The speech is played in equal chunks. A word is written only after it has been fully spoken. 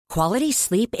Quality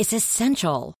sleep is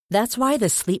essential. That's why the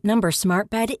Sleep Number Smart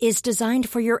Bed is designed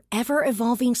for your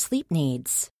ever-evolving sleep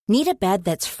needs. Need a bed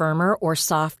that's firmer or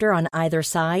softer on either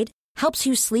side? Helps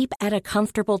you sleep at a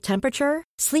comfortable temperature?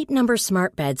 Sleep Number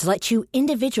Smart Beds let you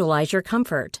individualize your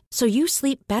comfort, so you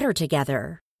sleep better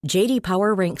together. J.D.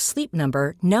 Power ranks Sleep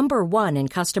Number number 1 in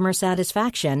customer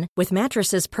satisfaction with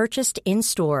mattresses purchased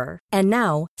in-store. And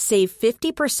now, save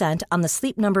 50% on the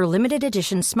Sleep Number Limited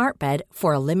Edition Smart Bed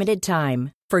for a limited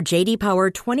time. For J.D. Power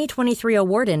 2023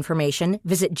 award information,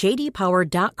 visit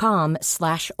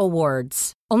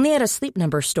jdpower.com/awards. Only at a Sleep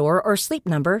Number store or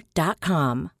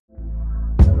sleepnumber.com.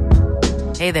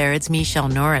 Hey there, it's Michelle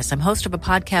Norris. I'm host of a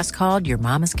podcast called Your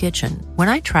Mama's Kitchen. When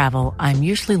I travel, I'm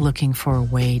usually looking for a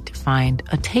way to find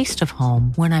a taste of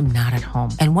home when I'm not at home.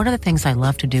 And one of the things I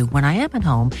love to do when I am at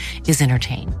home is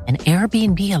entertain. And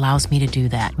Airbnb allows me to do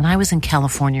that. When I was in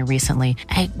California recently,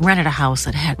 I rented a house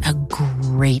that had a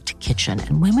great kitchen.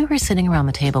 And when we were sitting around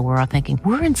the table, we're all thinking,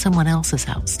 we're in someone else's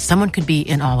house. Someone could be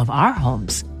in all of our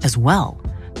homes as well.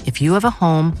 If you have a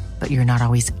home, but you're not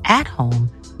always at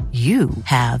home, you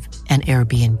have an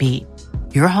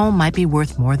Airbnb. Your home might be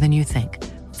worth more than you think.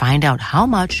 Find out how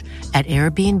much at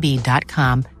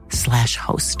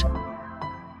airbnb.com/host.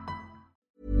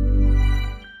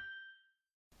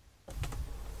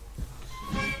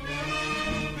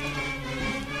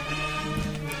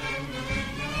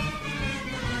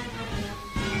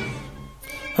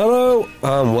 Hello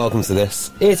and welcome to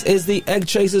this. It is the Egg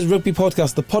Chasers Rugby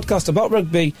Podcast, the podcast about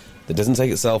rugby that doesn't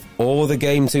take itself or the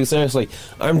game too seriously.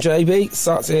 I'm JB,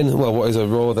 sat in, well, what is a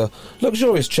rather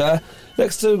luxurious chair,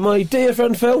 next to my dear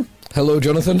friend Phil. Hello,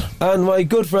 Jonathan. And my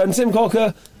good friend Tim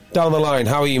Cocker down the line.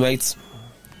 How are you, mates?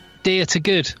 Dear to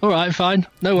good. All right, fine.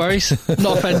 No worries.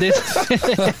 Not offended.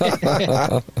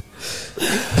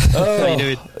 How are you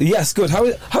doing? Yes, good. How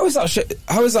is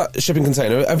that shipping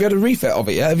container? Have you had a refit of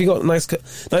it yet? Have you got a nice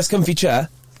comfy chair?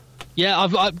 Yeah,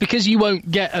 I've because you won't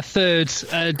get a third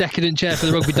decadent chair for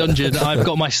the Rugby Dungeon, I've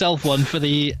got myself one for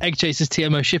the Egg Chasers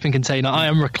TMO shipping container. I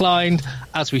am reclined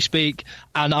as we speak,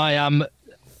 and I am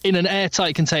in an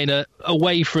airtight container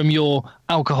away from your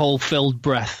alcohol-filled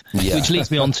breath, which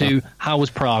leads me on to, how was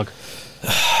Prague?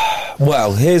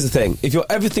 Well, here's the thing. If you're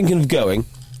ever thinking of going,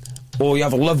 or you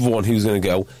have a loved one who's going to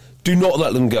go, do not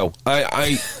let them go.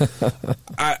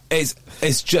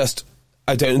 It's just,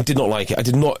 did not like it. I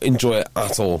did not enjoy it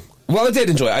at all. Well, I did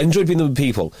enjoy it. I enjoyed being with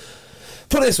people.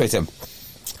 Put it this way, Tim.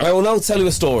 I will now tell you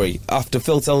a story after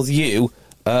Phil tells you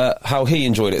how he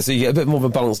enjoyed it, so you get a bit more of a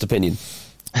balanced opinion.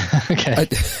 Okay.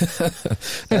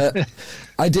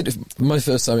 I did my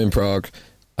first time in Prague.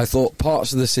 I thought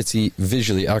parts of the city,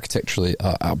 visually, architecturally,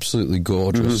 are absolutely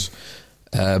gorgeous.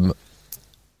 Mm-hmm.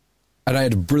 And I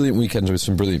had a brilliant weekend with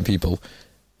some brilliant people.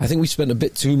 I think we spent a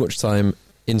bit too much time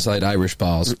inside Irish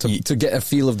bars to get a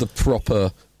feel of the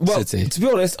proper city. To be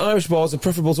honest, Irish bars are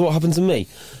preferable to what happened to me.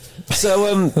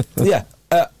 So,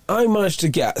 I managed to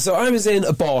get... So I was in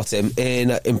a bar, Tim,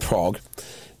 in Prague.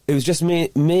 It was just me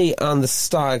and the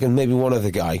stag and maybe one other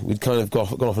guy. We'd kind of gone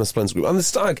off in a splinter group. And the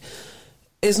stag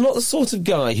is not the sort of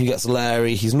guy who gets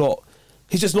leery. He's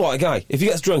just not a guy. If he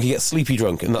gets drunk, he gets sleepy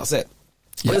drunk, and that's it.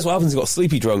 Yeah. That's what happens. He got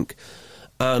sleepy drunk,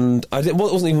 and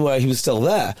wasn't even aware he was still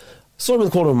there. Saw him in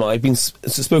the corner of my eye, being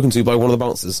spoken to by one of the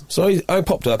bouncers. So I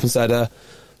popped up and said,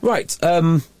 "Right,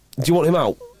 do you want him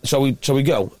out? Shall we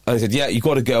go?" And he said, "Yeah, you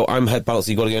got to go. I'm head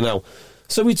bouncer. You got to go now."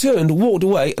 So we turned, walked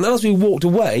away, and as we walked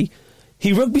away,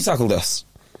 he rugby tackled us,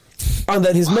 and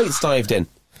then his mates dived in.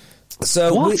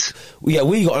 So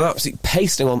we got an absolute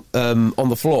pasting on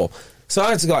the floor. So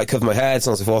I had to cover my head,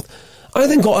 so on and so forth. I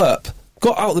then got up.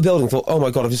 Got out of the building, thought, oh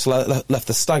my God, I've just left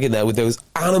the stag in there with those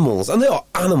animals. And they are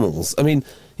animals. I mean,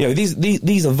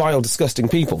 these are vile, disgusting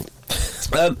people.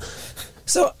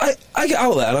 So I get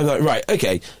out there and I'm like, right,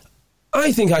 okay,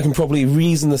 I think I can probably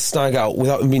reason the stag out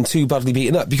without him being too badly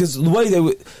beaten up, because the way they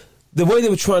were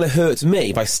trying to hurt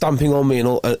me by stamping on me and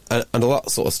all that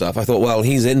sort of stuff, I thought, well,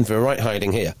 he's in for a right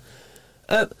hiding here.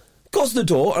 Got to the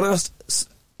door and asked,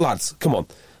 lads, come on.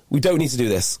 We don't need to do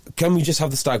this. Can we just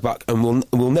have the stag back and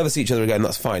we'll never see each other again?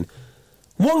 That's fine.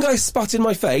 One guy spat in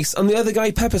my face and the other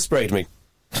guy pepper sprayed me.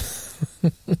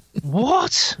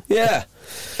 What? Yeah.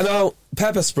 And now,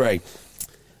 pepper spray.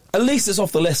 At least it's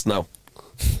off the list now.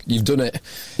 You've done it.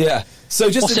 Yeah. So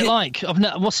just what's it like?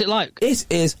 What's it like? It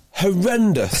is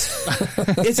horrendous.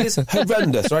 It is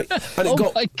horrendous, right? And it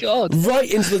got my God.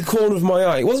 Right into the corner of my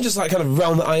eye. It wasn't just kind of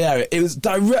round the eye area. It was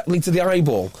directly to the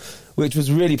eyeball, which was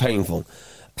really painful.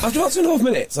 After about 2.5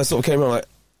 minutes, I sort of came around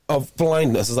of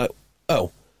blindness. I was like,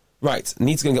 oh, right,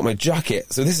 need to go and get my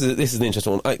jacket. So this is an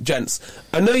interesting one. Gents,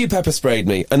 I know you pepper sprayed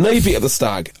me. I know you beat up the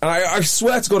stag. And I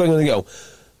swear to God I'm going to go.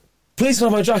 please can I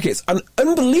have my jackets? And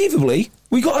unbelievably,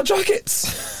 we got our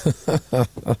jackets.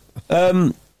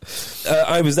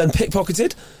 I was then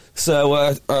pickpocketed, so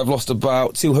I've lost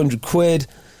about 200 quid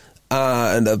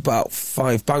and about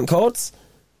 5 bank cards.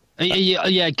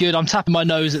 Yeah, good. I'm tapping my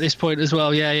nose at this point as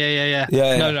well. Yeah.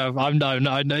 No,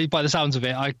 I know. By the sounds of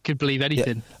it, I could believe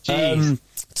anything. Jeez.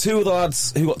 2 of the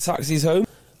lads who got taxis home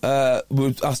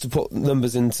were asked to put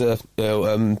numbers into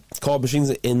card machines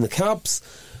in the cabs.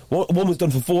 One was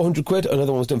done for 400 quid,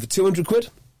 another one was done for 200 quid.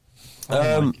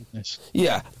 Oh my goodness.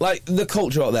 Yeah, like the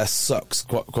culture out there sucks,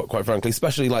 quite frankly,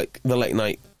 especially like the late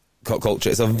night culture.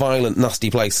 It's a violent, nasty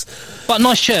place. But a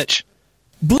nice church.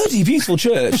 Bloody beautiful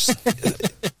church.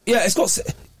 Yeah, it's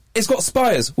got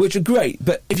spires, which are great,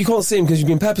 but if you can't see them because you've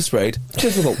been pepper sprayed,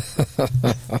 difficult.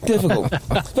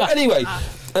 But anyway,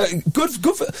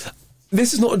 good for...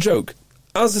 This is not a joke.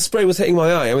 As the spray was hitting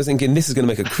my eye, I was thinking, this is going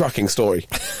to make a cracking story.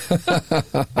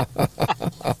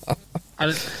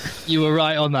 You were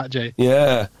right on that, Jay.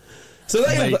 Yeah. So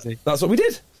that's what we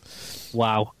did.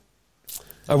 Wow.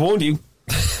 I warned you.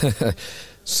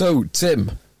 So,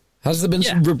 Tim, has there been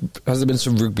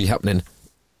some rugby happening?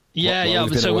 Yeah.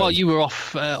 So while you were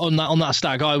off on that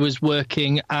stag, I was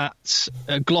working at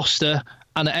Gloucester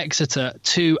and at Exeter,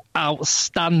 2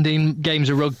 outstanding games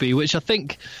of rugby, which I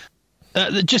think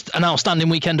just an outstanding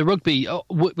weekend of rugby.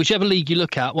 Whichever league you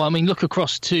look at, well, I mean, look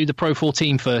across to the Pro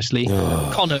 14 firstly.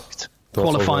 Connacht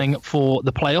qualifying for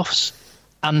the playoffs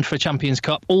and for Champions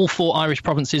Cup. All 4 Irish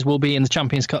provinces will be in the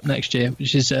Champions Cup next year,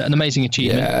 which is an amazing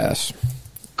achievement. Yes.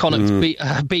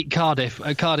 Connacht beat Cardiff.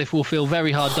 Cardiff will feel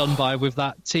very hard done by with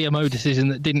that TMO decision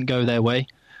that didn't go their way.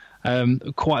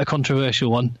 Quite a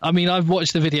controversial one. I mean, I've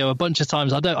watched the video a bunch of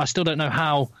times. I still don't know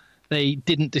how they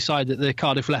didn't decide that the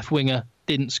Cardiff left winger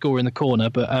didn't score in the corner,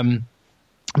 but I'm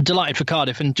delighted for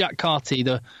Cardiff. And Jack Carty,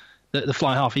 the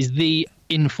fly half, is the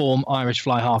in-form Irish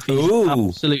fly half. He's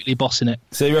absolutely bossing it.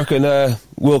 So you reckon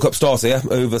World Cup starter, yeah,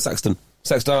 over Sexton?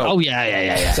 Sexton out. Oh,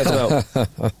 yeah. Sexton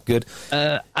out. Good.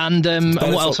 And what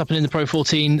else happened in the Pro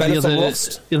 14?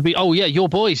 Lost. It'll be, your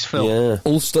boys, Phil. Yeah.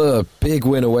 Ulster, big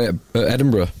win away at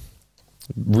Edinburgh.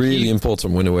 Really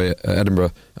important win away at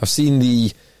Edinburgh. I've seen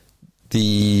the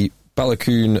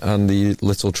Balakoon and the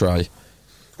Little Try.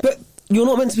 But you're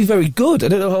not meant to be very good. I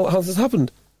don't know how this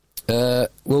happened.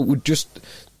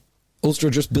 Ulster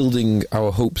are just building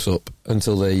our hopes up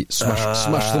until they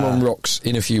smash them on rocks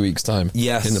in a few weeks' time.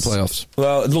 Yes. In the playoffs.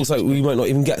 Well, it looks like we might not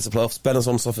even get to the playoffs.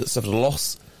 Benetton suffered a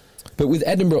loss. But with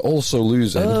Edinburgh also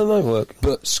losing, that might work.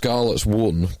 But Scarlets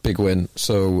won, big win,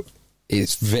 so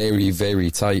it's very, very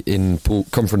tight in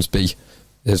Conference B.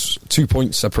 There's 2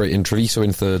 points separating Treviso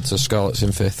in 3rd, so Scarlets in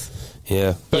 5th.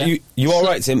 Yeah, but you are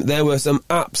right, Tim. There were some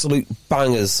absolute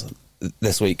bangers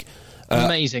this week.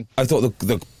 Amazing. I thought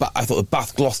the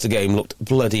Bath Gloucester game looked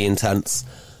bloody intense.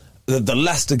 The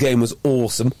Leicester game was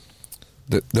awesome.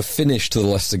 The finish to the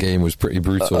Leicester game was pretty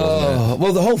brutal.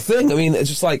 Well, the whole thing. I mean, it's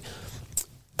just like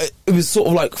it was sort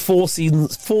of like four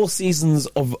seasons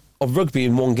of rugby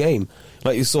in one game.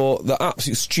 Like, you saw the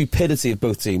absolute stupidity of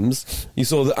both teams. You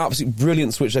saw the absolute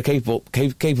brilliance which they're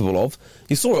capable of.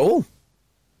 You saw it all.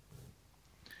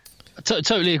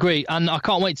 Totally agree, and I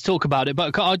can't wait to talk about it.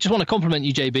 But I just want to compliment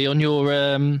you, JB, on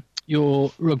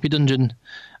your Rugby Dungeon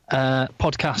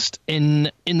podcast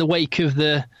in the wake of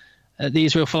the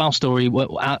Israel Folau story,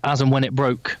 as and when it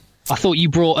broke. I thought you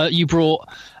brought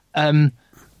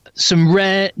some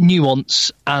rare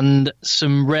nuance and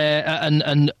some rare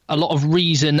and a lot of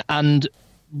reason and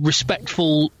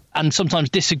respectful and sometimes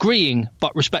disagreeing,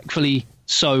 but respectfully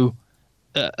so,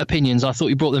 opinions. I thought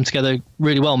you brought them together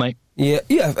really well, mate. Yeah.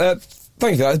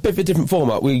 Thank you. It's a bit of a different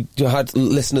format. We had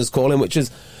listeners call in, which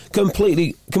is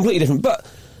completely different. But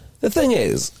the thing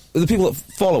is, the people that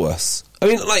follow us, I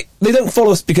mean, like, they don't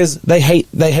follow us because they hate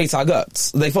our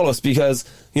guts. They follow us because,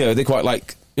 they quite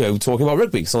like, talking about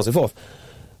rugby, so on and so forth.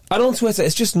 And on Twitter,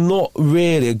 it's just not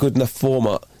really a good enough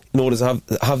format in order to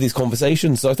have these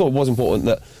conversations. So I thought it was important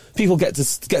that people get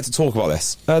to talk about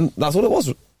this, and that's what it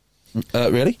was,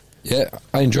 really. Yeah,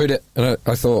 I enjoyed it, and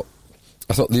I thought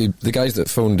the guys that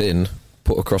phoned in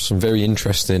put across some very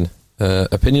interesting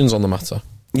opinions on the matter.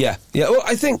 Yeah. Well,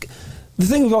 I think the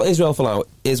thing about Israel Folau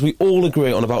is we all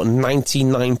agree on about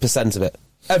 99% of it.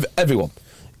 Everyone.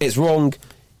 It's wrong.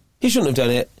 He shouldn't have done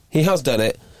it. He has done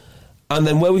it. And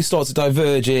then where we start to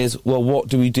diverge is, well, what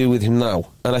do we do with him now?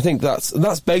 And I think that's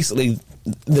basically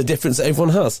the difference that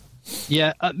everyone has.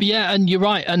 Yeah, and you're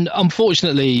right. And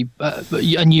unfortunately,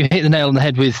 and you hit the nail on the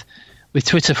head with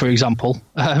Twitter, for example.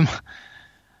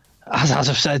 As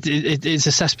I've said, it's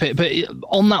a cesspit. But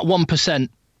on that 1%,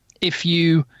 if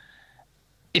you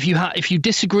if you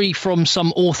disagree from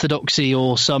some orthodoxy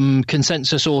or some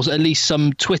consensus, or at least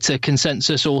some Twitter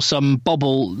consensus or some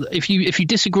bubble, if you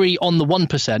disagree on the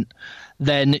 1%,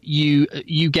 then you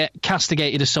get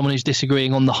castigated as someone who's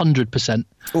disagreeing on the 100%.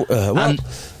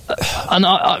 And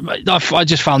I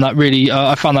just found that really.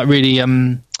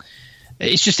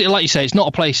 It's just like you say. It's not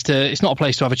a place to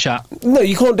have a chat. No,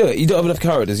 you can't do it. You don't have enough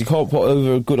characters. You can't put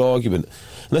over a good argument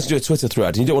unless you do a Twitter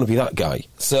thread, and you don't want to be that guy.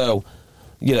 So,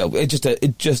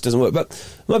 it just doesn't work.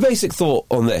 But my basic thought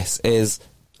on this is,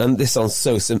 and this sounds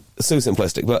so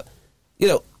simplistic, but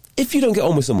if you don't get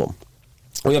on with someone,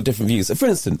 we have different views. So for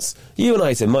instance, you and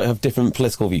I, Tim, might have different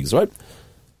political views, right?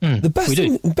 The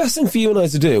best thing for you and I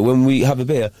to do when we have a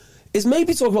beer is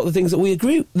maybe talk about the things that we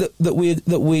agree that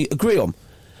we agree on.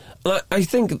 And I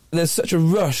think there's such a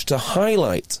rush to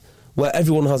highlight where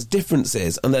everyone has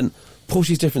differences and then push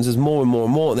these differences more and more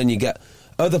and more, and then you get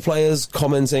other players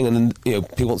commenting, and then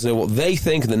people want to know what they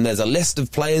think, and then there's a list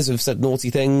of players who've said naughty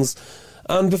things,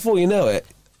 and before you know it,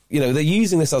 they're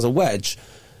using this as a wedge.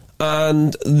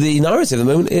 And the narrative at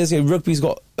the moment is rugby's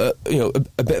got a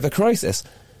bit of a crisis.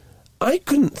 I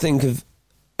couldn't think of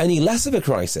any less of a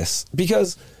crisis,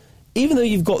 because even though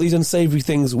you've got these unsavoury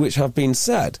things which have been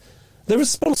said, the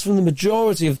response from the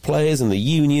majority of players and the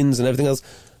unions and everything else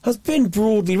has been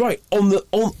broadly right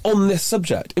on this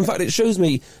subject. In fact, it shows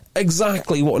me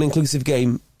exactly what an inclusive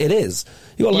game it is.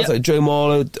 You've got lads like Joe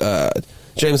Marlow,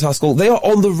 James Haskell. They are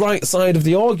on the right side of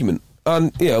the argument.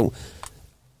 And,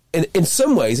 in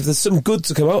some ways, if there's some good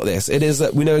to come out of this, it is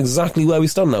that we know exactly where we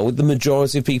stand now with the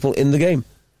majority of people in the game.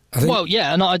 Well,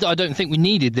 yeah, and I don't think we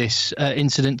needed this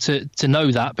incident to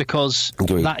know that, because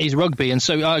that is rugby. And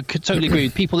so I could totally agree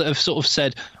with people that have sort of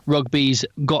said rugby's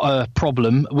got a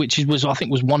problem, which was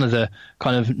one of the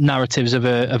kind of narratives of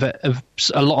a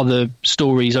lot of the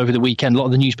stories over the weekend, a lot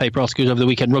of the newspaper articles over the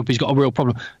weekend. Rugby's got a real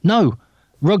problem. No,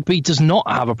 rugby does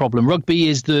not have a problem. Rugby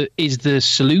is the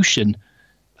solution,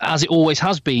 as it always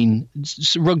has been.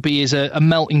 Rugby is a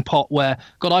melting pot where,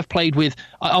 God,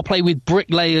 I'll play with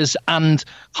bricklayers and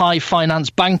high finance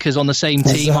bankers on the same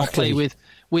team. Exactly. I'll play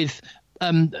with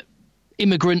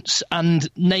immigrants and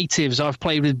natives. I've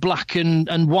played with black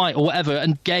and white or whatever,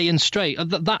 and gay and straight.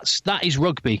 That is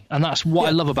rugby, and that's what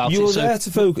I love about it. You're there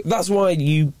to focus. That's why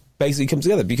you basically come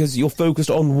together, because you're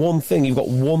focused on one thing. You've got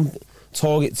one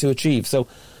target to achieve. So,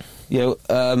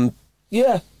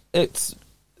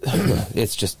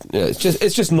 it's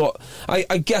just not.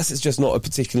 I guess it's just not a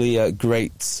particularly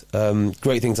great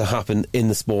thing to happen in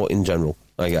the sport in general,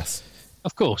 I guess.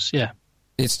 Of course, yeah.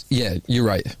 You're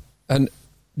right. And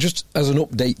just as an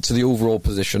update to the overall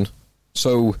position,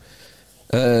 so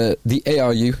the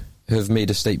ARU have made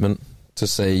a statement to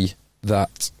say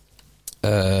that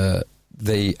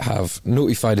they have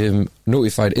notified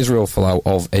Israel Folau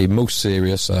of a most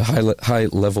serious high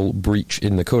level breach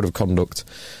in the code of conduct,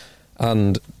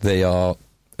 and they are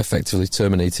effectively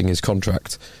terminating his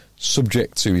contract,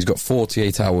 subject to, he's got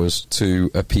 48 hours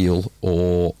to appeal,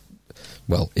 or,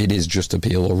 well, it is just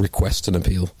appeal or request an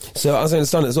appeal. So, as I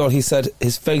understand it as well, he said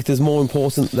his faith is more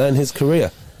important than his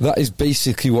career. That is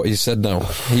basically what he said now.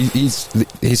 His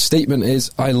statement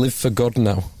is, I live for God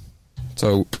now.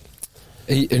 So,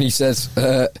 he says,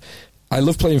 I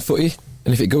love playing footy,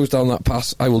 and if it goes down that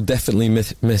path, I will definitely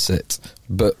miss it.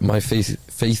 But my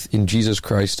faith in Jesus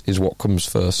Christ is what comes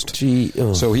first.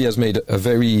 So he has made a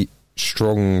very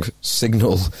strong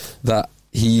signal that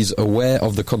he's aware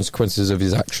of the consequences of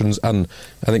his actions, and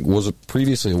I think was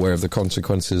previously aware of the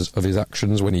consequences of his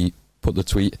actions when he put the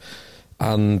tweet,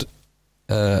 and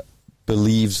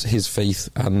believes his faith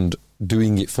and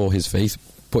doing it for his faith.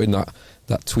 Putting that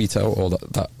tweet out, or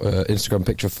that Instagram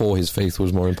picture for his faith,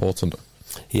 was more important.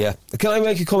 Yeah. Can I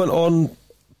make a comment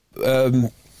on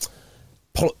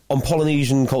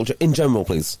Polynesian culture in general,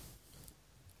 please?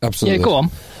 Absolutely. Yeah, go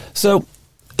on. So,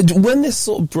 when this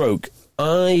sort of broke,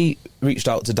 I reached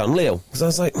out to Dan Leo, because I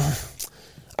was like,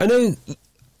 I know,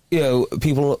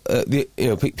 people,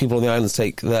 people on the islands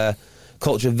take their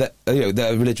culture,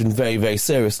 their religion very, very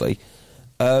seriously.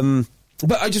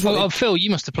 But I just want Phil,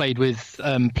 you must have played with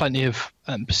plenty of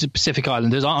Pacific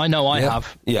Islanders. I know I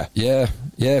have. Yeah,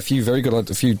 a few very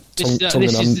good. A few.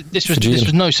 This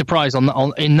was no surprise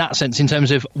in that sense, in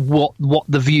terms of what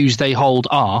the views they hold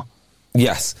are.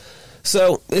 Yes.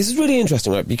 So this is really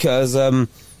interesting, right? Because I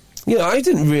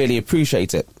didn't really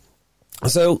appreciate it.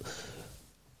 So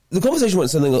the conversation went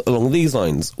something along these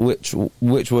lines, which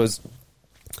was,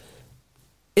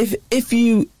 if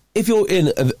you're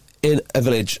in a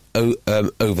village over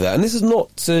there, and this is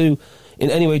not to in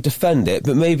any way defend it,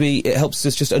 but maybe it helps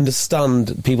us just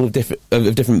understand people of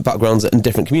different backgrounds and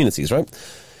different communities, right?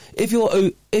 if you're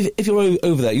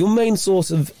over there, your main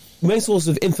source of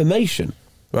information,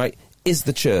 right, is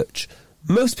the church.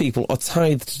 Most people are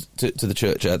tithed to the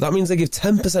church. That means they give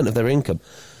 10% of their income.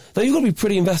 Now, you've got to be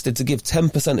pretty invested to give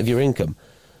 10% of your income.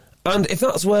 And if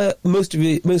that's where most of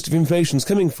your information's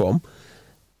coming from,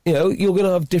 you know, you're going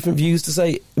to have different views to,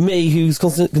 say, me, who's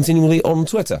continually on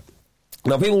Twitter.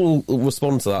 Now, people will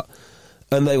respond to that,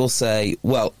 and they will say,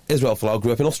 well, Israel Folau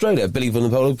grew up in Australia, Billy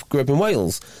Vunipola grew up in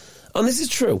Wales. And this is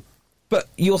true. But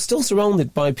you're still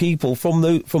surrounded by people from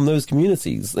those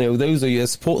communities. You know, those are your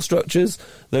support structures.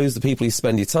 Those are the people you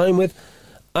spend your time with.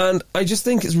 And I just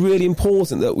think it's really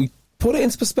important that we put it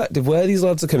into perspective where these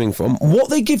lads are coming from, what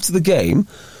they give to the game,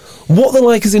 what they're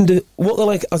like as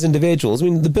individuals. I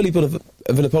mean, the Billy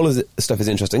Vunipola stuff is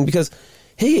interesting because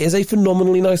he is a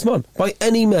phenomenally nice man. By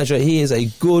any measure, he is a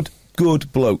good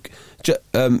bloke.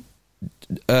 Generous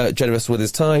with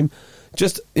his time.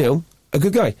 Just, you know, a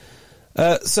good guy.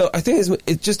 So I think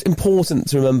it's just important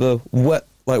to remember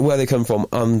where they come from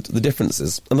and the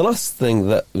differences. And the last thing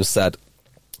that was said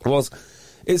was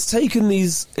it's taken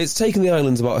the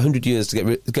islands about 100 years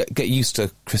to get used to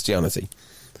Christianity,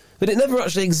 but it never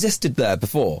actually existed there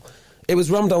before. It was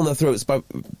rammed down their throats by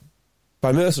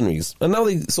mercenaries, and now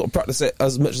they sort of practice it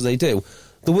as much as they do.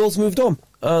 The world's moved on,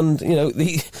 and you know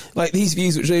these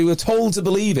views which they were told to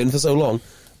believe in for so long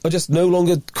are just no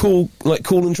longer cool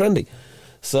and trendy.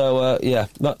 So, yeah,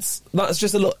 that's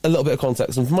just a little bit of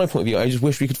context. And from my point of view, I just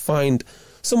wish we could find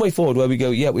some way forward where we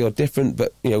go, yeah, we are different,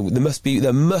 but, you know,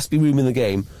 there must be room in the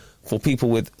game for people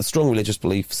with strong religious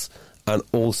beliefs and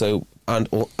also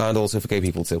for gay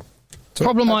people too. The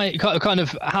problem I kind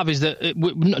of have is that,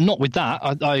 not with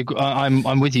that,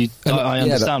 I'm with you, I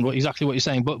understand exactly what you're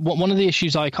saying, but one of the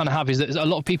issues I kind of have is that a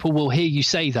lot of people will hear you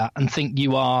say that and think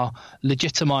you are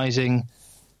legitimising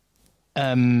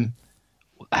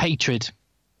hatred,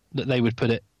 that they would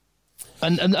put it,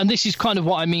 and this is kind of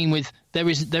what I mean with there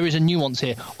is a nuance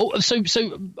here. So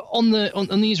on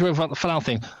the Israel Folau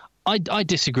thing, I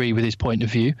disagree with his point of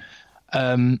view.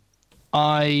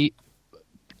 I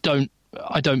don't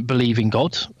believe in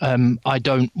God. I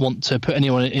don't want to put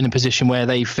anyone in a position where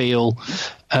they feel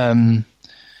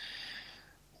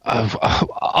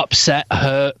upset,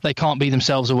 hurt, they can't be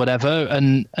themselves or whatever,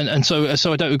 and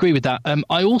so I don't agree with that.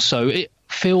 I also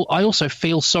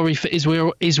feel sorry for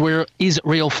Israel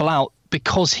Folau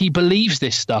because he believes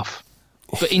this stuff.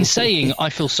 But in saying I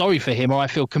feel sorry for him or I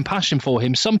feel compassion for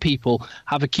him, some people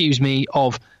have accused me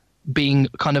of being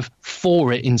kind of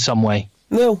for it in some way.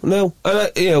 No, and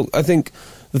I think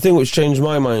the thing which changed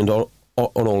my mind on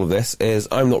all of this is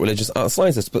I'm not religious at the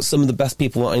slightest, but some of the best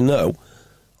people that I know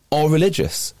are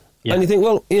religious, and you think,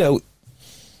 well, you know,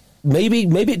 maybe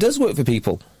it does work for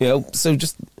people, you know. So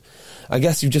just, I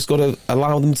guess you've just got to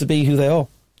allow them to be who they are.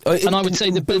 And I would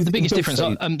say the biggest difference,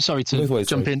 I'm sorry to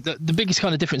jump in, the biggest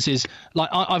kind of difference is, like,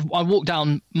 I walked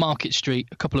down Market Street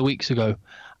a couple of weeks ago,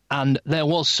 and there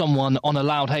was someone on a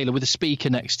loudhailer with a speaker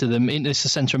next to them, in the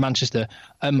centre of Manchester,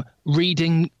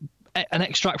 reading an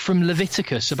extract from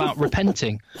Leviticus about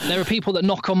repenting. There are people that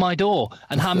knock on my door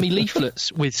and hand me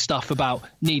leaflets with stuff about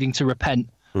needing to repent.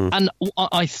 And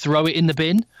I throw it in the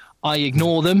bin, I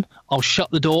ignore them, I'll shut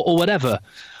the door or whatever.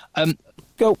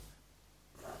 Go.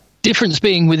 Difference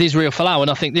being with Israel Folau,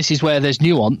 and I think this is where there's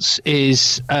nuance,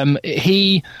 is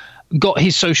he got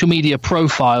his social media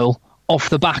profile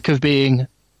off the back of being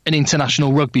an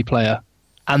international rugby player,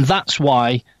 and that's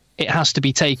why it has to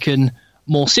be taken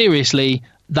more seriously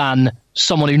than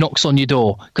someone who knocks on your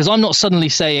door. Because I'm not suddenly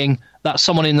saying that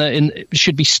someone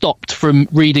should be stopped from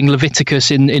reading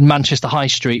Leviticus in Manchester High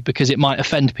Street because it might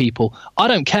offend people. I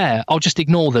don't care. I'll just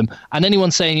ignore them. And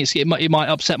anyone saying it might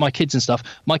upset my kids and stuff,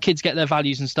 my kids get their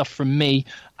values and stuff from me,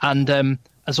 and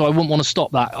so I wouldn't want to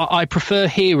stop that. I prefer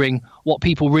hearing what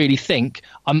people really think.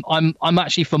 I'm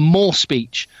actually for more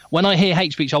speech. When I hear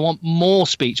hate speech, I want more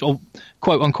speech, or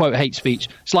quote unquote hate speech.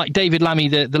 It's like David Lammy,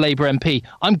 the Labour MP.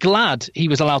 I'm glad he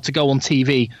was allowed to go on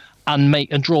TV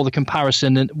and draw the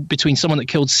comparison between someone that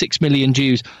killed 6 million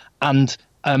Jews and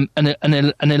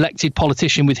an elected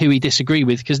politician with who he disagreed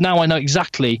with, because now I know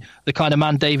exactly the kind of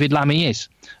man David Lammy is.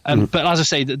 But as I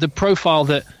say, the profile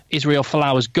that Israel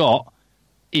Folau has got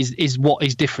is what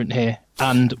is different here,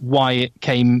 and why it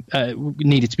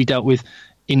needed to be dealt with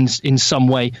in some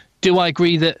way. Do I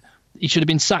agree that he should have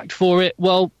been sacked for it?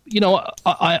 Well, you know,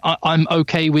 I'm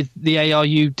okay with the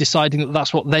ARU deciding that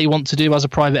that's what they want to do as a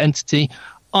private entity.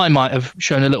 I might have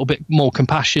shown a little bit more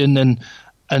compassion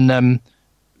and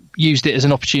used it as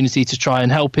an opportunity to try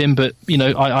and help him. But, you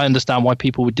know, I understand why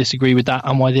people would disagree with that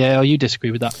and why the ARU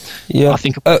disagree with that. Yeah, I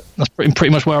think that's pretty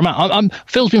much where I'm at.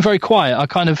 Phil's been very quiet.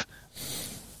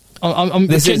 I'm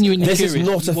genuinely this curious. is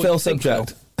not a what Phil you think,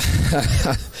 subject.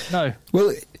 Phil. No.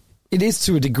 Well, it is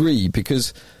to a degree,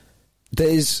 because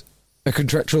there's a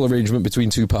contractual arrangement between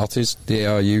two parties, the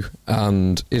ARU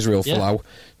and Israel Folau.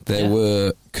 There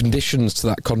were conditions to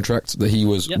that contract that he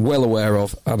was well aware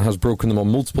of and has broken them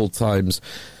on multiple times.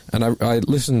 And I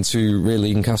listened to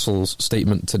Raylene Castle's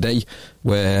statement today,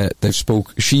 where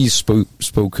she's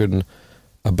spoken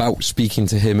about speaking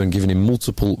to him and giving him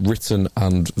multiple written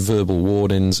and verbal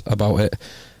warnings about it,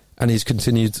 and he's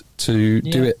continued to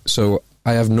do it. So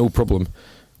I have no problem.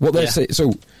 What they say.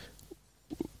 So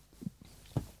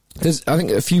I think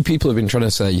a few people have been trying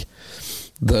to say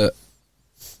that,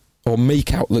 or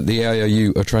make out that the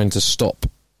ARU are trying to stop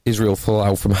Israel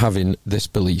Folau from having this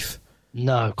belief.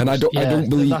 No, and I don't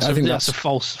believe. I think that's a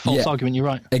false argument. You're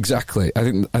right. Exactly. I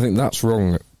think that's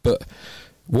wrong. But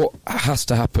what has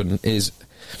to happen is,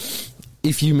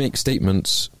 if you make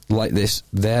statements like this,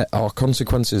 there are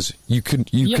consequences. You can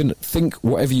think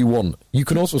whatever you want. You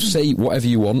can also say whatever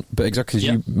you want, but exactly as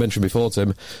you mentioned before,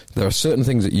 Tim, there are certain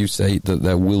things that you say that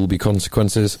there will be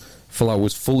consequences. Folau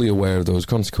was fully aware of those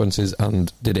consequences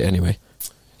and did it anyway.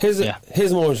 Here's a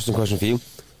more interesting question for you.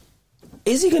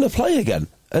 Is he going to play again?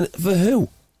 And for who?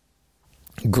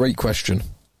 Great question.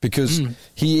 Because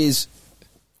he is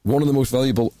one of the most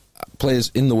valuable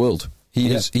players in the world. He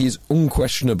is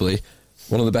unquestionably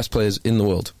one of the best players in the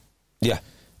world. Yeah.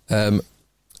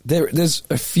 There's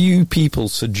a few people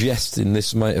suggesting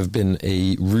this might have been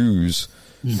a ruse.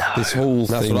 No. This whole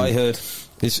thing. That's what I heard.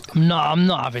 I'm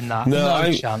not having that.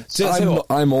 No chance.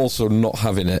 I'm also not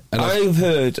having it. And I've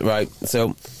heard, right,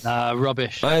 so...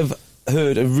 rubbish. I've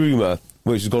heard a rumour,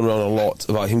 which has gone around a lot,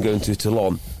 about him going to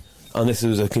Toulon, and this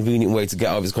was a convenient way to get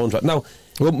out of his contract. Now...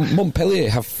 Well, Montpellier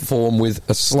have formed with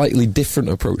a slightly different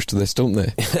approach to this, don't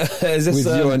they? Is this, with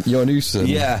Johannesson.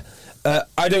 Yeah.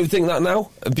 I don't think that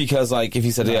now, because, like, if he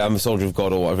said, I'm a soldier of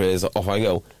God or whatever it is, off I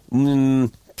go.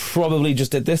 Probably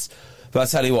just did this. But I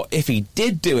tell you what, if he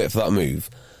did do it for that move,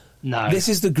 this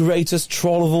is the greatest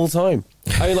troll of all time.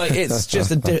 I mean, like, it's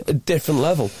just a different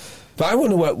level. But I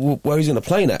wonder where he's going to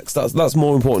play next. That's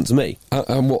more important to me.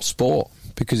 And what sport?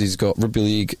 Because he's got Rugby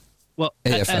League, well,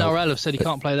 AFL. NRL have said he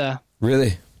can't play there.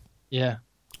 Really? Yeah.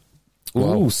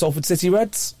 Ooh, Salford City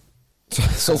Reds?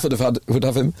 Salford would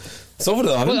have him. Salford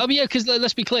would have him. Well, yeah, because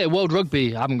let's be clear, World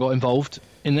Rugby haven't got involved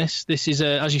in this. This is,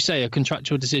 as you say, a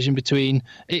contractual decision between...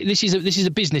 This is a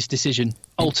business decision,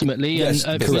 ultimately. Yes,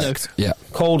 correct.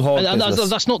 Cold, hard business.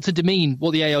 That's not to demean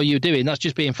what the ARU are doing. That's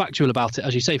just being factual about it,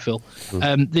 as you say, Phil.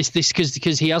 This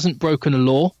because he hasn't broken a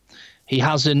law. He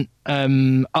hasn't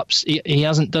he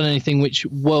hasn't done anything which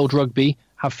World Rugby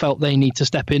have felt they need to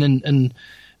step in and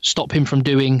stop him from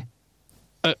doing,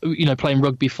 playing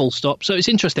rugby full stop. So it's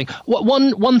interesting.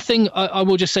 One thing I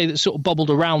will just say that sort of bubbled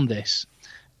around this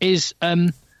is,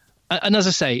 and as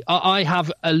I say, I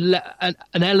have an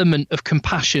element of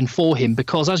compassion for him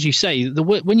because, as you say,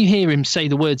 when you hear him say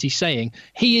the words he's saying,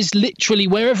 he is literally,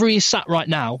 wherever he is sat right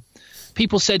now,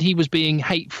 people said he was being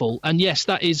hateful. And yes,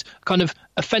 that is kind of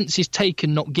offences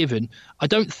taken, not given. I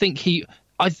don't think he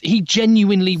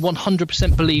genuinely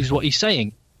 100% believes what he's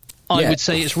saying. I would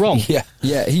say it's wrong.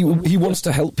 Yeah. He wants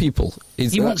to help people.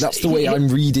 That's the way I'm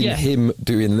reading him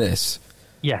doing this.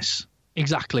 Yes,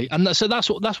 exactly. And so that's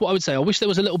what I would say. I wish there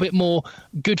was a little bit more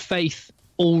good faith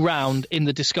all round in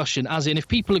the discussion. As in, if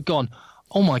people had gone,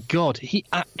 "Oh my God, he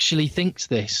actually thinks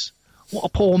this. What a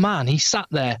poor man. He sat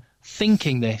there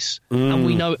thinking this, and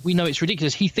we know it's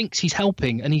ridiculous. He thinks he's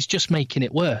helping, and he's just making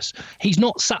it worse. He's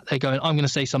not sat there going, I'm going to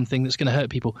say something that's going to hurt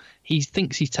people. He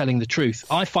thinks he's telling the truth.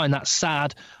 I find that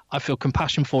sad. I feel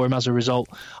compassion for him as a result.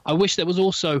 I wish there was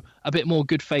also a bit more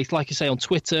good faith. Like I say, on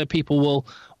Twitter, people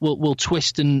will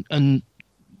twist and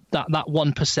that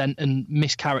 1% and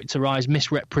mischaracterize,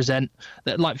 misrepresent.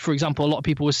 That, like, for example, a lot of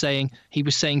people were saying he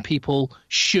was saying people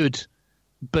should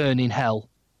burn in hell.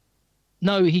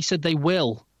 No, he said they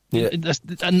will. Yeah.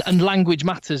 And language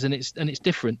matters, and it's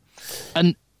different.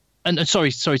 And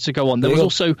sorry to go on. There was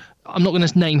also, I'm not going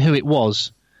to name who it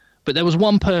was, but there was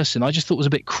one person I just thought was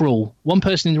a bit cruel. One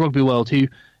person in the rugby world who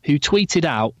tweeted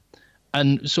out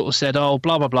and sort of said, "Oh,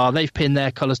 blah blah blah. They've pinned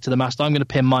their colours to the mast. I'm going to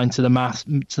pin mine to the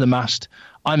mast.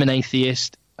 I'm an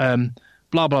atheist.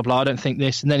 Blah blah blah. I don't think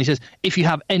this." And then he says, "If you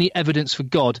have any evidence for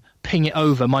God, ping it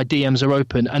over. My DMs are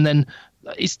open." And then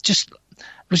it's just.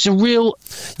 It's a real...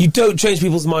 You don't change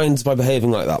people's minds by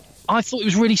behaving like that. I thought it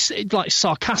was really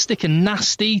sarcastic and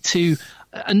nasty to...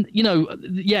 And,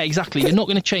 exactly. You're not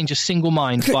going to change a single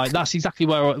mind by... That's exactly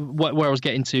where I was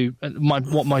getting to.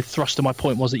 What my thrust of my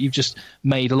point was that you've just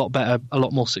made a lot better, a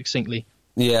lot more succinctly.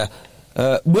 Yeah.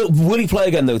 Will he play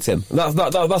again, though, Tim? That's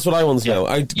what I want to know.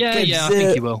 I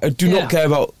think he will. I do not care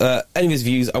about any of his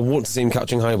views. I want to see him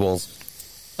catching high balls.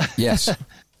 Yes.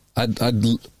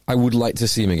 I would like to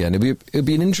see him again. It'd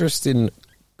be an interesting...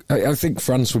 I think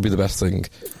France would be the best thing.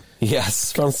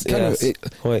 Yes, France.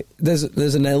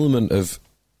 There's an element of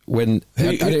when...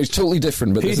 it's totally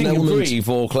different, but there's an element... Brive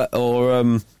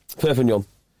or Perpignan?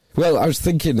 Well, I was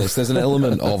thinking this. There's an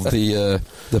element of the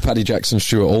Paddy Jackson,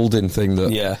 Stuart Aldin thing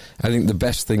that I think the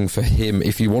best thing for him,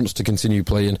 if he wants to continue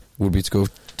playing, would be to go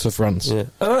to France. Yeah.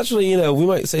 And actually, we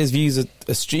might say his views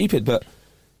are stupid, but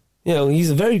he's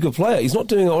a very good player. He's not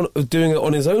doing it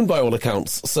on his own by all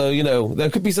accounts. So there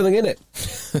could be something in it.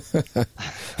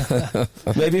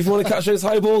 Maybe if you want to catch those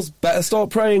high balls, better start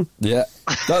praying. Yeah,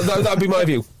 that'd be my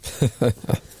view.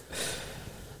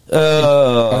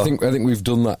 I think we've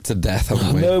done that to death,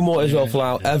 haven't we? No more Israel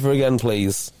Folau ever again,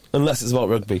 please. Unless it's about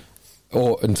rugby.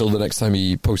 Or until the next time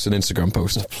he posts an Instagram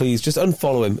post. Please, just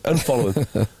unfollow him. Everyone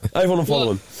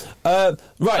unfollow him.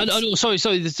 Right. Sorry.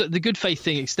 The good faith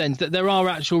thing extends that there are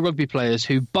actual rugby players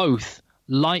who both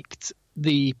liked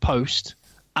the post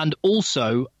and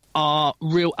also are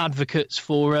real advocates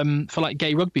for like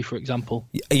gay rugby, for example.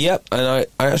 Yep, and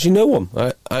I actually know one.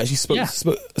 I actually spoke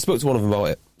to one of them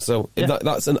about it. So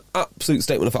that's an absolute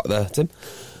statement of fact there, Tim.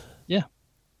 Yeah.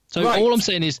 So all I'm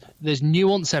saying is there's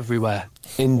nuance everywhere.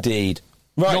 Indeed.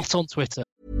 Right. Not on Twitter.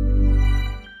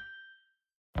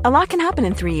 A lot can happen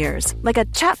in 3 years. Like a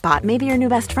chatbot may be your new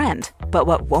best friend. But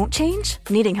what won't change?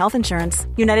 Needing health insurance.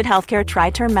 United Healthcare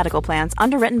Tri-Term Medical Plans,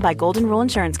 underwritten by Golden Rule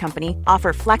Insurance Company,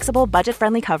 offer flexible,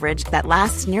 budget-friendly coverage that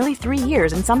lasts nearly 3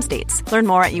 years in some states. Learn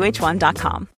more at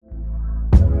uh1.com.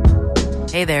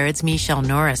 Hey there, it's Michelle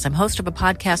Norris. I'm host of a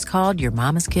podcast called Your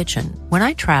Mama's Kitchen. When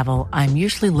I travel, I'm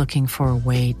usually looking for a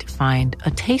way to find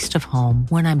a taste of home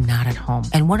when I'm not at home.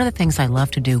 And one of the things I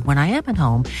love to do when I am at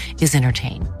home is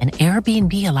entertain. And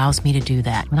Airbnb allows me to do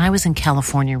that. When I was in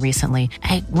California recently,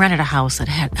 I rented a house that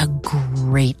had a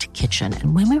great kitchen.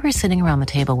 And when we were sitting around the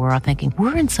table, we were all thinking,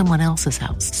 we're in someone else's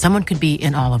house. Someone could be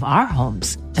in all of our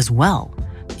homes as well.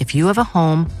 If you have a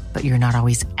home, but you're not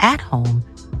always at home,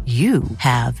 you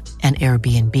have an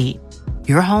Airbnb.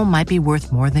 Your home might be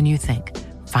worth more than you think.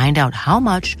 Find out how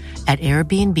much at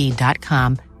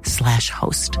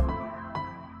airbnb.com/host.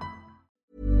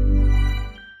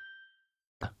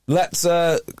 Let's,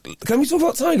 can we talk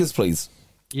about Tigers, please?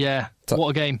 Yeah, what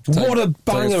a game. What a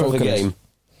banger of a game.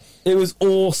 It was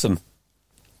awesome.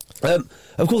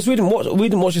 Of course, we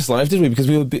didn't watch this live, did we? Because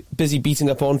we were busy beating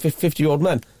up on 50-year-old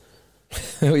men.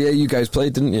 Oh yeah, you guys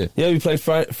played, didn't you? Yeah, we played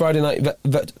Friday night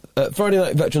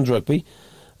veterans rugby.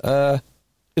 It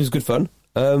was good fun.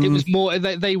 It was more.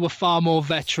 They were far more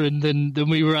veteran than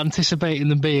we were anticipating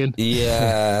them being.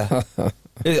 Yeah.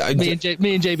 Me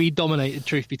and JB dominated.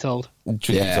 Truth be told.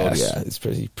 It's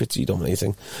pretty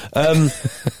dominating.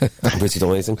 Pretty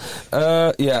dominating.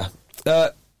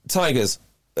 Tigers.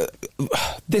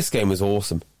 This game was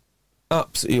awesome.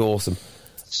 Absolutely awesome.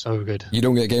 So good. You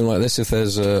don't get a game like this if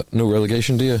there's no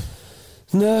relegation, do you?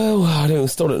 No, I don't.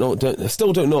 Still don't know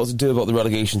what to do about the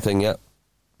relegation thing yet.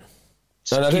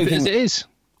 And I don't think as it is.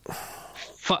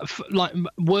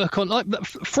 Work on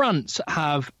France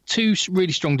have two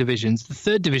really strong divisions. The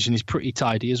third division is pretty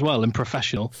tidy as well and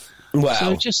professional. Well,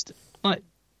 so just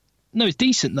it's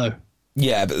decent though.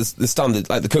 Yeah, but the standard,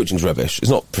 the coaching's rubbish. It's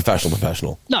not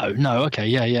professional. No. Okay,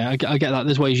 yeah. I get that.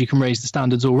 There's ways you can raise the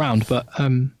standards all round, but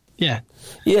yeah.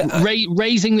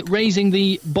 Raising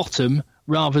the bottom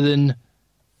rather than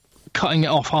cutting it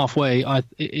off halfway,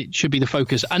 it should be the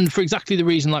focus. And for exactly the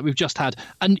reason we've just had.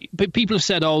 And people have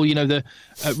said, the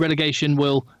relegation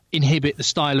will inhibit the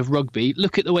style of rugby.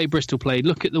 Look at the way Bristol played.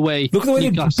 Look at the way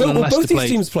Newcastle and Leicester both these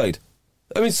teams played.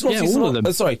 I mean, all of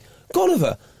them. Sorry,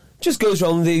 Goniver just goes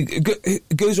around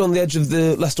the edge of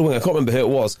the Leicester wing. I can't remember who it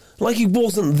was. Like he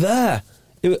wasn't there.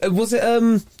 Was it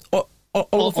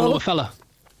Oliver Feller?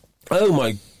 Oh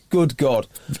my good God.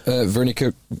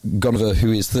 Veronica Goniver,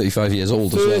 who is 35 years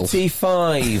old as well.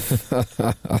 35.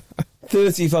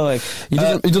 He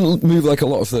doesn't move like a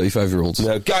lot of 35-year-olds.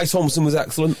 No, Guy Thompson was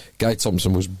excellent. Guy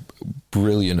Thompson was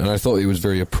brilliant, and I thought it was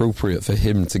very appropriate for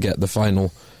him to get the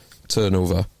final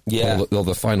turnover. Yeah. Or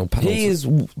the final penalty. He is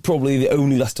probably the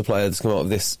only Leicester player that's come out of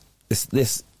this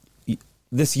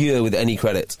year with any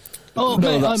credit. Oh,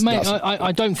 no, mate,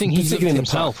 I don't think he's looked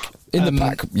himself. In the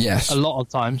pack, yes. A lot of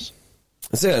times.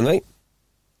 Certainly.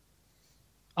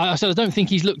 I said I don't think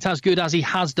he's looked as good as he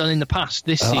has done in the past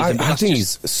this season. I think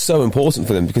he's so important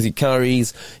for them because he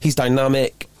carries, he's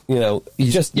dynamic, You know, he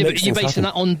just yeah, makes but you're things basing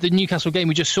happen. that on the Newcastle game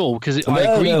we just saw, because I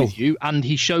agree with you, and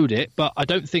he showed it, but I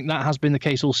don't think that has been the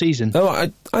case all season. No, I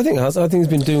think it has. I think he's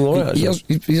been doing all right.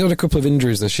 He's had a couple of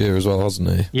injuries this year as well, hasn't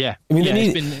he? Yeah. I mean,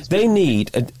 Yeah, they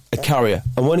need a carrier,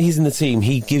 and when he's in the team,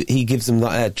 he gives them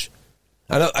that edge.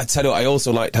 And I tell you what, I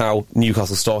also liked how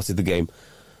Newcastle started the game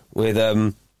with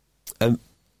a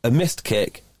missed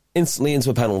kick instantly into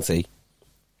a penalty.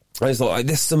 I just thought, like,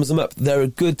 this sums them up. They're a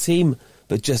good team,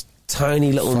 but just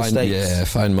tiny little mistakes. Yeah,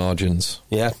 fine margins.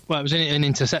 Yeah. Well, it was an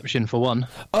interception for one.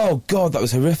 Oh, God, that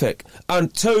was horrific.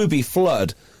 And Toby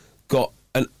Flood got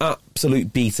an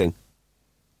absolute beating.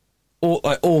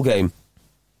 All game.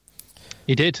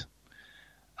 He did.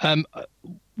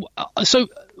 So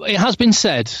it has been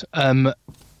said. I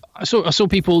saw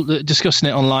people discussing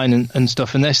it online and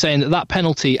stuff, and they're saying that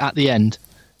penalty at the end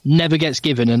never gets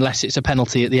given unless it's a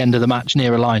penalty at the end of the match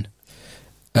near a line.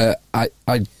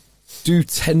 I do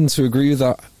tend to agree with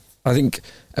that. I think,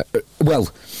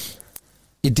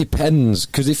 it depends,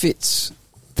 because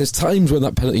there's times when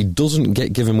that penalty doesn't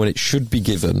get given when it should be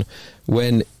given,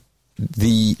 when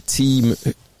the team,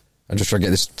 I'm just trying to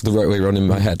get this the right way around in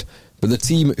my head, but the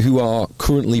team who are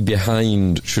currently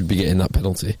behind should be getting that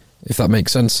penalty, if that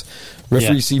makes sense.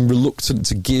 Referees seem reluctant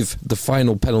to give the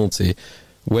final penalty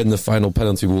when the final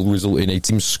penalty will result in a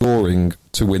team scoring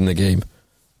to win the game.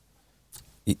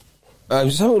 I'm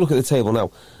just having a look at the table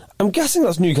now. I'm guessing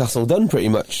that's Newcastle done pretty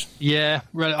much. Yeah,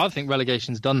 I think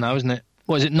relegation's done now, isn't it?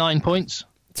 What is it, 9 points?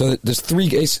 So there's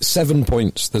 7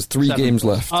 points. There's 3 games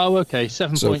left. Oh, okay,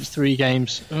 7 points, 3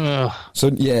 games. Ugh. So,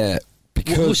 yeah,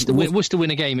 because Worcester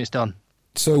win a game, it's done.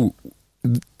 So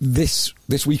this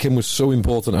weekend was so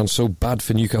important and so bad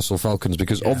for Newcastle Falcons,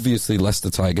 because obviously Leicester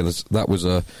Tigers, that was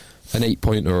an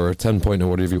 8-pointer or a 10-pointer,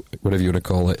 whatever you want to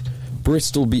call it.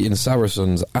 Bristol beating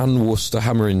Saracens and Worcester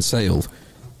hammering Sale.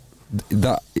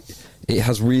 That it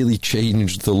has really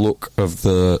changed the look of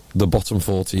the bottom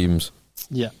 4 teams.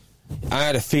 Yeah, I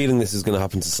had a feeling this is going to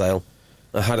happen to Sale.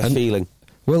 I had a feeling.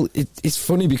 Well, it's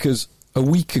funny because a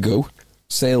week ago,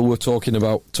 Sale were talking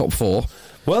about top 4.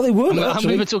 Well, they were, and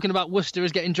actually. we were talking about Worcester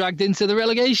as getting dragged into the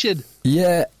relegation.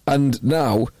 Yeah, and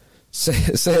now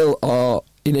Sale are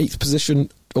in 8th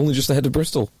position, only just ahead of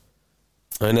Bristol.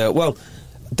 I know. Well,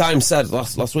 Dime said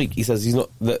last week, he says he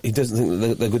doesn't think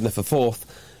that they're good enough for 4th.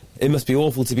 It must be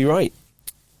awful to be right.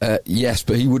 Yes,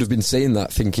 but he would have been saying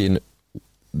that thinking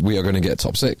we are going to get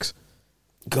top 6.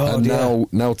 God, and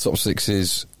now top 6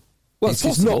 is... Well, it's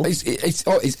possible.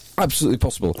 It's absolutely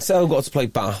possible. Sale got to play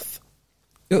Bath.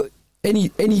 Any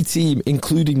team,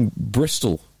 including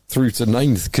Bristol, through to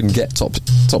 9th can get top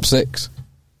 6.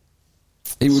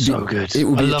 It would so be good. It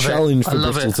would be a challenge for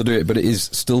Bristol to do it, but it is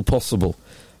still possible.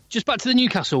 Just back to the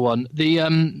Newcastle one. The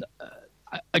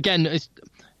again, it's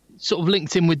sort of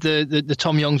linked in with the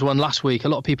Tom Youngs one last week. A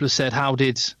lot of people have said, how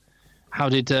did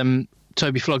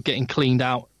Toby Flood getting cleaned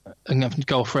out and having to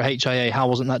go for a HIA? How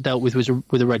wasn't that dealt with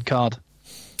a red card?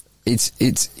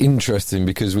 It's interesting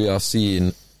because we are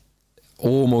seeing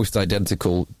almost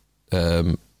identical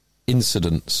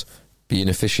incidents being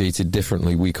officiated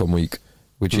differently week on week,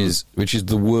 which is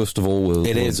the worst of all worlds.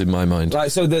 It is in my mind.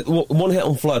 Right, so the one hit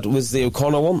on Flood was the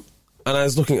O'Connor one, and I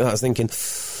was looking at that, I was thinking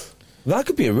that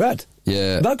could be a red.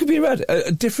 Yeah, that could be a red.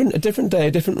 A different day,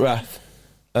 a different ref.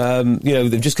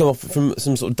 They've just come off from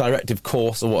some sort of directive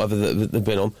course or whatever that they've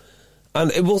been on,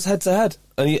 and it was head to head,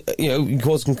 and you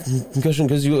caused concussion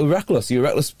because you were reckless. You were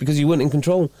reckless because you weren't in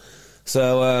control.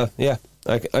 So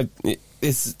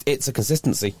it's a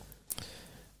consistency.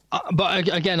 But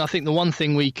again, I think the one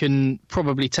thing we can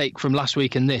probably take from last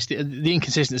week and this, the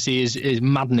inconsistency is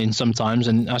maddening sometimes,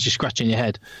 and as you're scratching your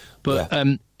head. But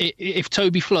if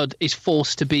Toby Flood is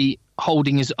forced to be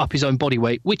holding up his own body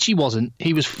weight, which he wasn't,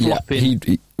 he was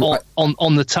flopping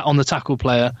on the tackle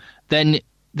player, then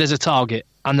there's a target,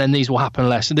 and then these will happen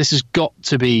less. And this has got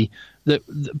to be the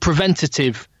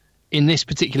preventative. In this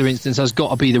particular instance, has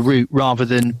got to be the route rather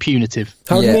than punitive.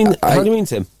 How do you mean,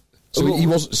 Tim? So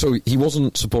he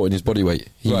wasn't supporting his body weight.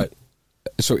 Right.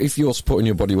 So if you're supporting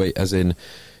your body weight, as in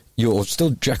you're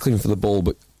still jackling for the ball,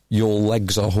 but your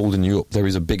legs are holding you up, there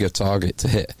is a bigger target to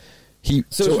hit.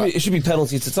 It should be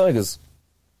penalty to Tigers.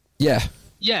 Yeah.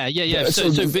 Yeah.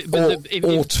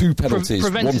 Or 2 penalties,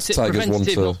 one to Tigers, one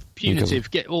to punitive.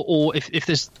 Or if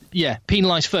there's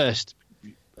penalised first.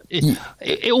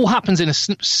 It all happens in a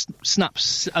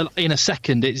snaps in a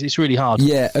second. It's really hard.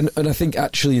 Yeah, and I think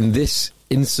actually in this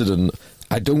incident,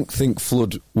 I don't think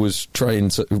Flood was trying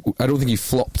to. I don't think he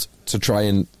flopped to try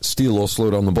and steal or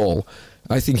slow down the ball.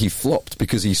 I think he flopped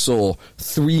because he saw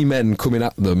 3 men coming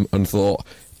at them and thought,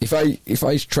 if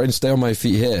I try and stay on my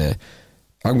feet here,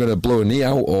 I'm going to blow a knee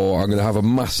out, or I'm going to have a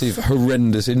massive,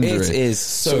 horrendous injury. It is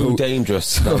so dangerous.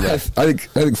 So I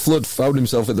think Flood found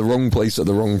himself at the wrong place at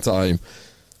the wrong time.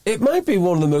 It might be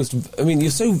one of the most. I mean, you're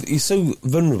so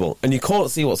vulnerable, and you can't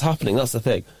see what's happening. That's the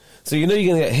thing. So you know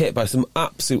you're going to get hit by some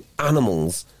absolute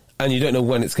animals, and you don't know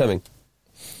when it's coming.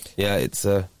 Yeah, it's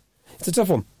a tough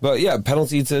one. But yeah, a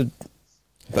penalty to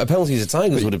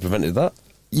Tigers would have prevented that.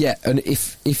 Yeah, and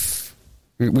if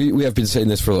we have been saying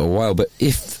this for a little while, but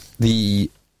if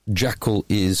the Jackal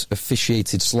is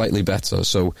officiated slightly better,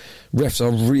 so refs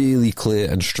are really clear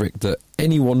and strict that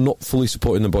anyone not fully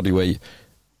supporting the body weight,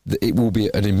 it will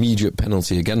be an immediate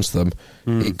penalty against them.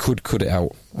 It could cut it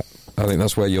out. I think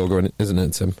that's where you're going, isn't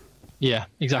it, Tim? Yeah,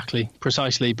 exactly,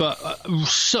 precisely. But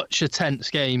such a tense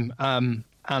game, you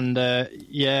can't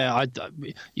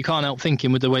help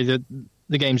thinking with the way that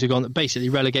the games have gone that basically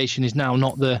relegation is now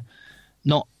not the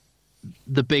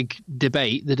big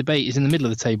debate. The debate is in the middle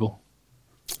of the table.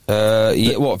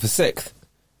 What, for sixth?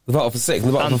 The battle for sixth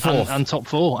and the battle for fourth? And top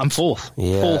four and fourth.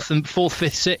 Yeah. Fourth,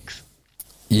 fifth, sixth.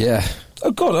 Yeah. Oh,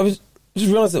 God, I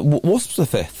just realised that Wasps are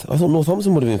fifth. I thought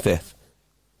Northampton would have been fifth.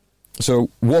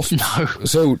 So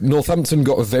So Northampton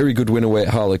got a very good win away at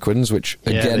Harlequins, which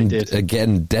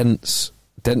again dents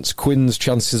Quins'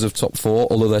 chances of top four,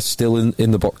 although they're still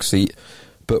in the box seat.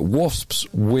 But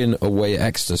Wasps win away at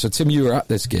Exeter. So Tim, you were at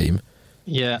this game.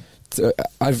 Yeah.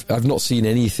 I've not seen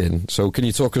anything. So can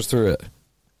you talk us through it?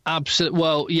 Absolutely.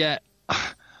 Well, yeah.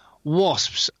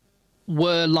 Wasps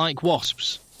were like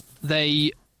Wasps.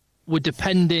 They were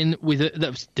defending with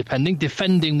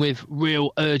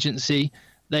real urgency.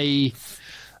 Their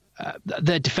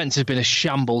defence has been a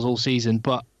shambles all season,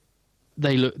 but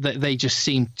they just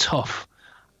seem tough.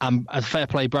 And fair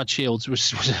play, Brad Shields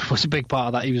was a big part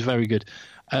of that. He was very good.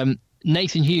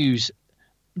 Nathan Hughes,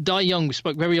 Di Young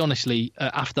spoke very honestly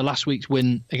after last week's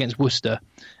win against Worcester,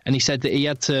 and he said that he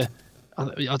had to. I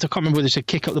can't remember whether it's a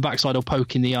kick up the backside or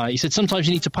poke in the eye. He said sometimes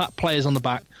you need to pat players on the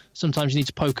back, sometimes you need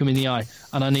to poke them in the eye,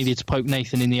 and I needed to poke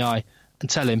Nathan in the eye and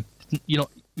tell him you're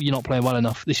not playing well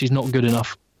enough. This is not good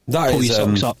enough. Pull your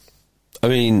socks up. I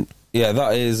mean, yeah,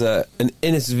 that is an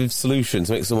innovative solution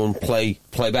to make someone play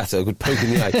better. A good poke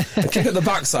in the eye, a kick at the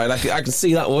backside. I can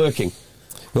see that working.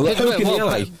 Well, poke in the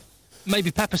eye.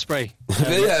 Maybe pepper spray.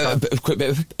 A quick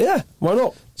bit of, why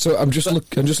not? So I'm just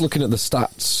looking at the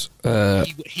stats.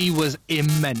 He was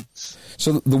immense.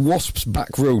 So the Wasps'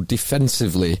 back row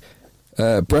defensively,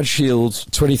 Brad Shields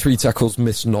 23 tackles,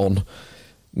 missed none.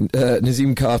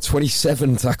 Nazim Carr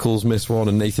 27 tackles, missed one,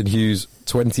 and Nathan Hughes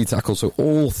 20 tackles. So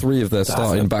all three of their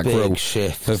starting back row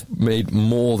have made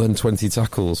more than 20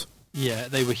 tackles. Yeah,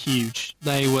 they were huge.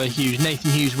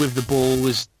 Nathan Hughes with the ball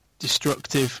was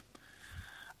destructive.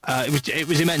 It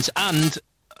was immense, and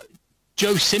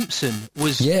Joe Simpson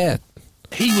was. Yeah,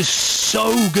 he was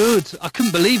so good. I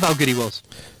couldn't believe how good he was.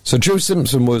 So Joe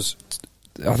Simpson was.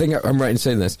 I think I'm right in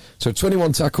saying this. So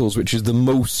 21 tackles, which is the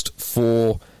most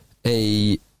for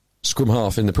a scrum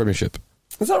half in the Premiership.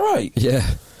 Is that right? Yeah.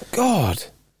 God.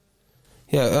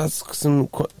 Yeah, that's some.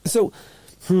 So,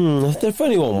 they're a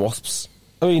funny one, Wasps.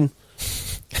 I mean,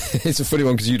 it's a funny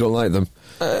one because you don't like them.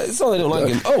 It's not they don't like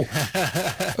him. Oh,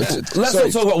 let's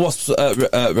not talk about Wasps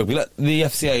rugby. Let the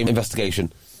FCA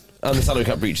investigation and the salary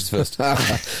cap breaches first.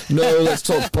 No, let's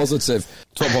talk positive.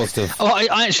 Talk positive. Oh,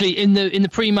 I actually in the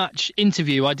pre-match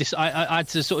interview, I had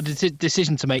to sort of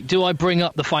decision to make. Do I bring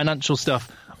up the financial stuff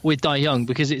with Di Young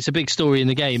because it's a big story in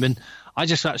the game? And I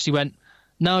just actually went,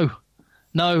 no,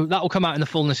 that will come out in the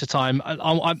fullness of time.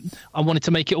 I wanted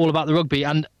to make it all about the rugby,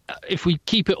 and if we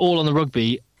keep it all on the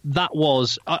rugby.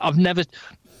 I've never.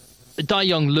 Di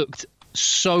Young looked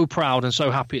so proud and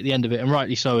so happy at the end of it, and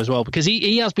rightly so as well, because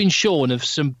he has been shorn of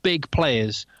some big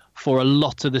players for a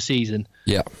lot of the season.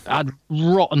 Yeah, had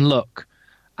rotten luck,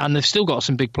 and they've still got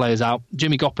some big players out.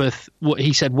 Jimmy Gopperth,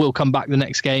 he said, will come back the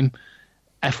next game.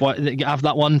 Have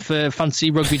that one for fantasy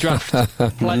rugby draft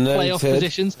playoff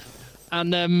positions,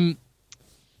 and and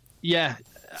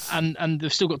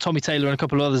they've still got Tommy Taylor and a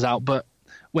couple of others out, but.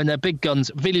 When they're big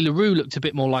guns, Villy LaRue looked a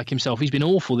bit more like himself. He's been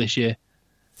awful this year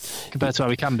compared to how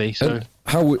he can be. So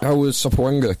how was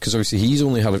Sopoanga? Because obviously he's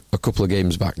only had a couple of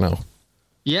games back now.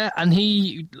 Yeah, and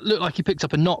he looked like he picked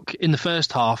up a knock in the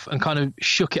first half and kind of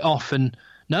shook it off. And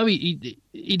no, he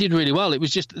did really well. It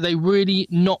was just they really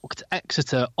knocked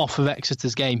Exeter off of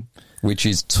Exeter's game, which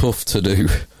is tough to do.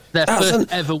 Their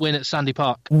first ever win at Sandy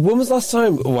Park. When was last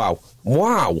time? Wow.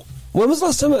 When was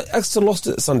last time Exeter lost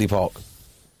at Sandy Park?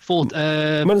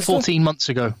 14 months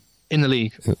ago in the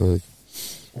league. It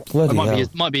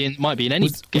might be in any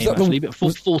game actually, but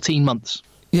 14 months.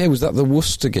 Yeah, was that the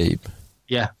Worcester game?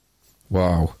 Yeah.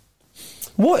 Wow.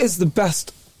 What is the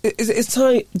best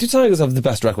Do Tigers have the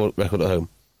best record at home?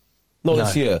 Not No.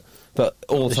 this year, but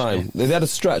all the time. They had a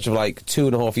stretch of like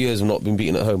 2.5 years of not being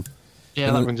beaten at home.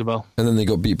 Yeah, that rings a bell. And then they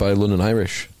got beat by London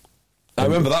Irish. I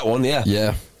remember that one, yeah.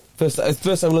 Yeah. First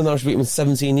time London Irish beat them in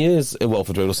 17 years at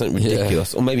Welford Road or something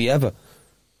ridiculous, or maybe ever.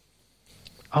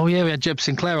 Oh, yeah, we had Jeb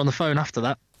Sinclair on the phone after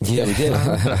that. Yeah, we did.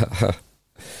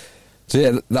 So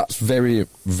yeah, that's very,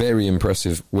 very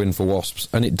impressive win for Wasps,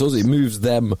 and it moves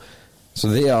them. So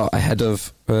they are ahead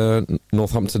of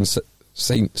Northampton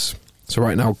Saints. So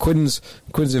right now, Quinn's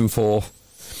in 4th,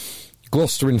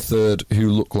 Gloucester in 3rd, who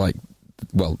look like,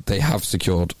 well, they have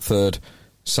secured 3rd.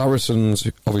 Saracens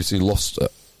obviously lost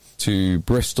to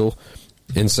Bristol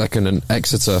in 2nd, and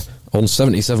Exeter on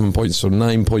 77 points, so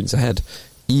 9 points ahead,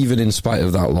 even in spite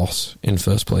of that loss in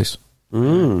 1st place.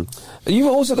 You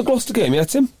were also at the Gloucester game, yeah,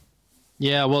 Tim?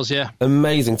 Yeah, I was, yeah.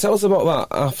 Amazing. Tell us about that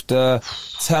after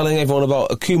telling everyone about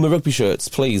Akuma rugby shirts.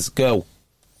 Please, go.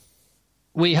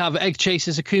 We have Egg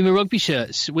Chasers Akuma rugby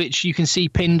shirts, which you can see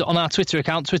pinned on our Twitter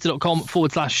account,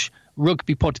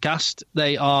 twitter.com/rugby podcast.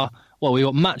 They are, well, we've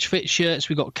got match fit shirts,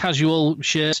 we've got casual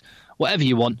shirts, whatever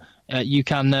you want. We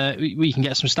can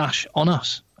get some stash on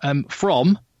us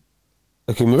from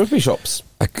Akuma Rugby Shops.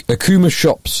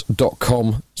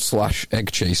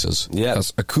 akumashops.com/eggchasers. Yeah.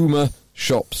 That's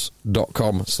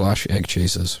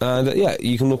akumashops.com/eggchasers. And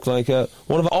you can look like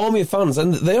one of our army of fans,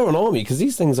 and they are an army because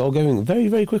these things are going very,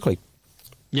 very quickly.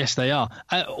 Yes, they are.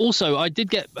 Also, I did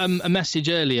get a message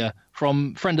earlier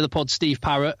from friend of the pod, Steve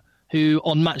Parrott, who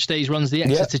on match days runs the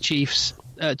Exeter Chiefs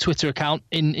Twitter account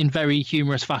in very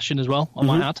humorous fashion as well, I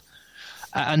might add.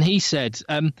 And he said,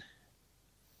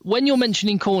 when you're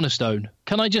mentioning Cornerstone,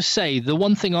 can I just say the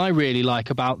one thing I really like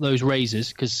about those razors,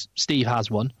 because Steve has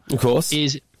one, Of course.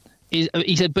 is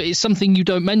he said, but it's something you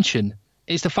don't mention.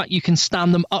 It's the fact you can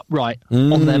stand them upright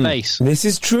on their base. This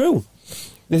is true.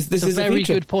 This It's is a very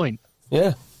feature. good point.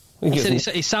 Yeah. He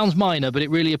said it sounds minor, but it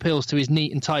really appeals to his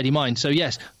neat and tidy mind. So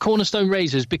yes, Cornerstone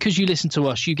razors, because you listen to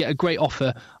us, you get a great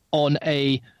offer on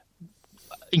a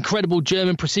incredible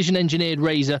German precision engineered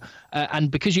razor, and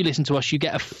because you listen to us, you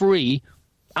get a free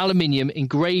aluminium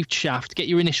engraved shaft. Get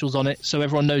your initials on it so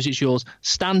everyone knows it's yours.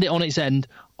 Stand it on its end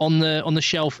on the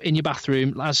shelf in your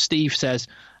bathroom, as Steve says,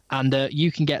 and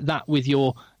you can get that with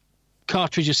your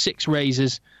cartridge of 6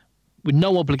 razors with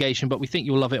no obligation, but we think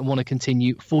you'll love it and want to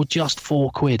continue for just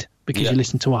 £4 because you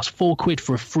listen to us. £4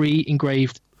 for a free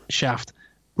engraved shaft.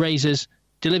 Razors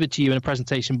delivered to you in a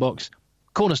presentation box.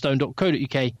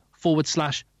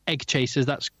 cornerstone.co.uk/egg chasers.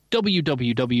 That's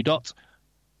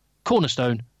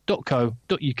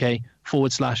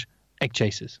www.cornerstone.co.uk/egg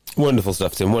chasers. Wonderful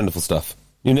stuff, Tim. Wonderful stuff.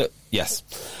 Yes.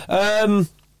 Bath.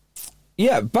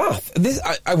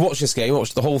 I watched this game. I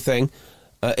watched the whole thing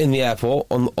in the airport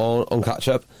on catch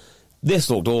up.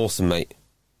 This looked awesome, mate.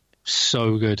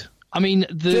 So good. I mean,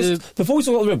 before we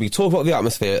talk about the rugby, talk about the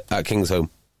atmosphere at Kingsholm.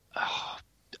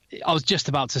 I was just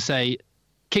about to say,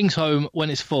 Kingsholm,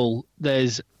 when it's full,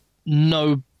 there's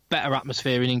no better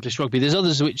atmosphere in English rugby. There's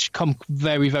others which come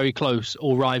very, very close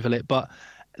or rival it, but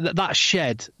that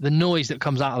shed, the noise that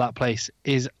comes out of that place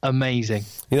is amazing.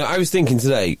 I was thinking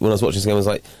today when I was watching this game, I was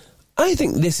like, I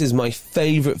think this is my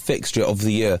favourite fixture of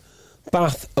the year.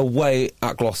 Bath away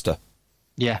at Gloucester.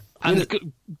 Yeah, and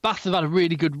Bath have had a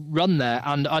really good run there,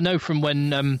 and I know from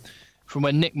when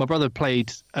Nick, my brother,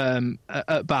 played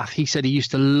at Bath, he said he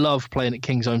used to love playing at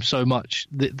Kingsholm so much.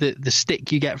 The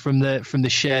stick you get from the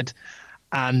shed,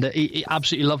 and he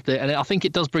absolutely loved it. And I think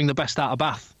it does bring the best out of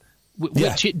Bath,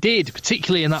 which it did,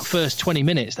 particularly in that first 20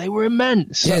 minutes. They were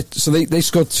immense. Yeah, so they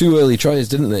scored 2 early tries,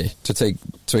 didn't they, to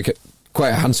make it quite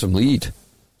a handsome lead.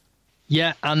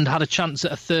 Yeah, and had a chance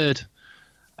at a third.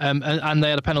 And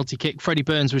they had a penalty kick. Freddie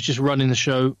Burns was just running the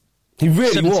show. He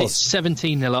really was.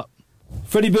 17-0 up.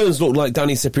 Freddie Burns looked like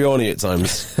Danny Cipriani at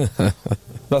times.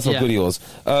 That's how good he was.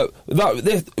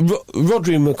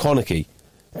 Rodri McConaughey,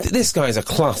 this guy's a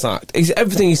class act.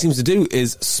 Everything he seems to do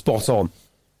is spot on.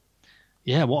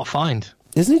 Yeah, what a find.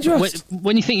 Isn't he just?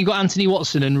 When you think you've got Anthony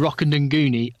Watson and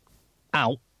Rockandunguni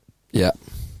out. Yeah.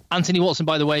 Anthony Watson,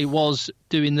 by the way, was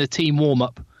doing the team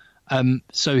warm-up.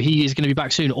 So he is going to be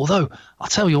back soon. Although, I'll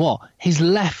tell you what, his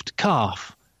left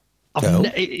calf,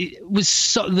 it was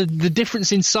the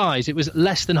difference in size. It was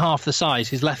less than half the size,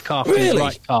 his left calf to his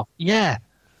right calf. Yeah.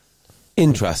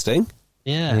 Interesting.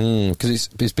 Yeah. Because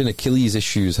it's been Achilles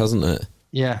issues, hasn't it?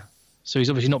 Yeah. So he's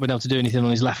obviously not been able to do anything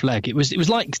on his left leg. It was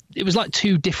like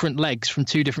 2 different legs from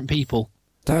 2 different people.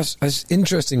 That's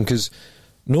interesting, because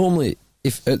normally,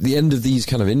 if at the end of these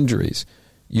kind of injuries,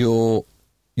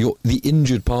 the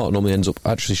injured part normally ends up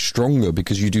actually stronger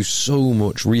because you do so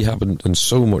much rehab and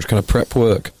so much kind of prep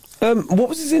work. What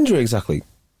was his injury exactly?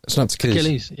 Snapped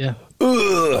Achilles. Yeah.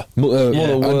 Ugh, one of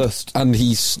the worst. And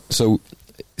he's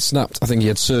snapped. I think he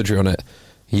had surgery on it.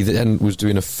 He then was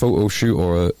doing a photo shoot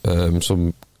or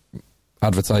some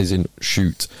advertising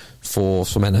shoot for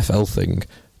some NFL thing.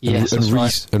 Yes, that's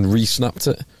right. And re-snapped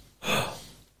it.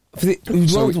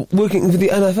 Working for the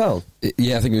NFL?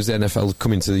 Yeah, I think it was the NFL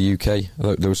coming to the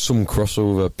UK. There was some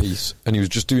crossover piece, and he was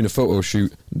just doing a photo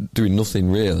shoot, doing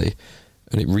nothing really,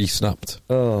 and it re-snapped.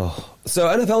 Oh, so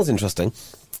NFL's interesting.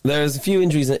 There's a few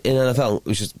injuries in NFL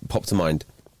which just pop to mind,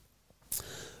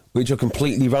 which are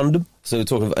completely random. So we're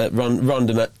talking about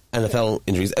random NFL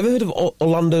injuries. Ever heard of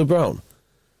Orlando Brown?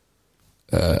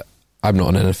 I'm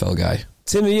not an NFL guy.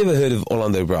 Tim, have you ever heard of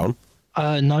Orlando Brown?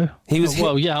 No. He was I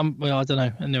don't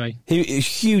know. Anyway, he was a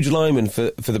huge lineman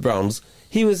for the Browns.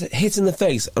 He was hit in the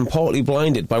face and partly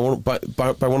blinded by one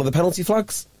of the penalty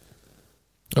flags.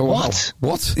 Oh, wow. What?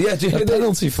 What? Yeah, a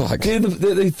penalty flag.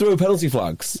 They throw penalty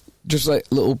flags, just like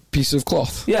a little piece of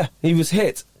cloth. Yeah, he was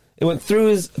hit. It went through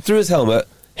his helmet,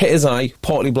 hit his eye,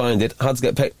 partly blinded. Had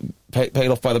to get paid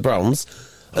off by the Browns.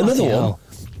 Another one,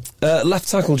 left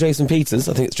tackle Jason Peters.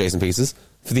 I think it's Jason Peters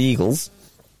for the Eagles.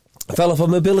 Fell off a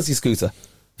mobility scooter.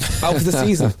 Out for the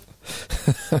season.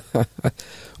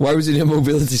 Why was he in a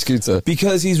mobility scooter?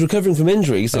 Because he's recovering from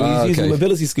injury, so he's using a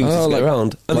mobility scooter to get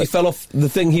around. And he fell off the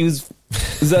thing he was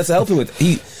there to help him with.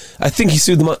 I think he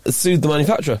sued the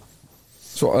manufacturer.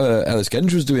 That's what Ellis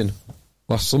Genge was doing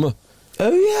last summer.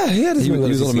 Oh yeah, he had his he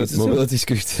was on a mobility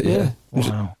scooter. Yeah.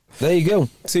 Wow. There you go.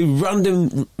 Two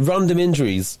random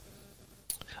injuries.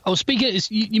 Oh, speaking of,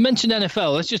 you mentioned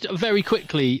NFL. Let's just very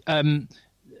quickly.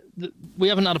 We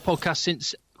haven't had a podcast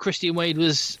since Christian Wade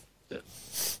was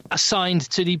assigned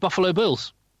to the Buffalo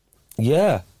Bills.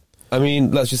 Yeah, I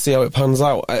mean, let's just see how it pans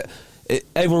out.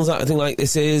 Everyone's acting like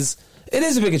it is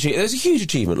a big achievement. It's a huge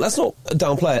achievement. Let's not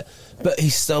downplay it, but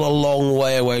he's still a long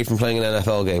way away from playing an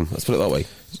NFL game. Let's put it that way.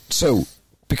 So,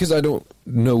 because I don't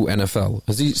know NFL,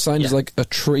 has he signed as like a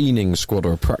training squad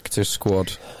or a practice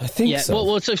squad? I think so.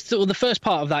 Well, so the first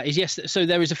part of that is yes. So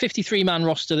there is a 53-man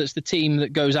roster that's the team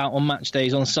that goes out on match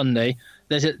days on Sunday.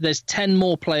 There's 10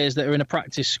 more players that are in a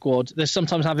practice squad. There's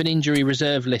sometimes have an injury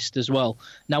reserve list as well.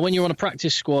 Now, when you're on a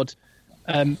practice squad,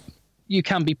 you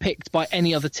can be picked by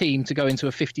any other team to go into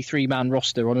a 53-man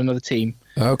roster on another team.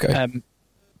 Okay.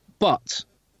 But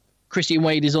Christian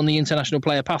Wade is on the international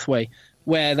player pathway,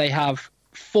 where they have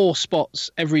 4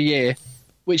 spots every year,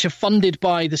 which are funded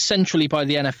centrally by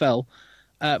the NFL.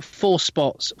 4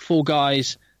 spots, 4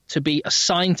 guys to be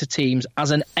assigned to teams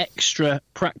as an extra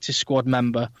practice squad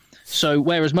member. So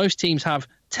whereas most teams have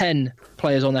 10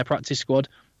 players on their practice squad,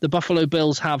 the Buffalo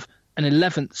Bills have an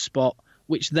 11th spot,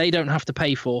 which they don't have to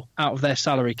pay for out of their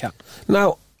salary cap.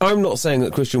 Now, I'm not saying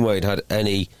that Christian Wade had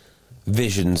any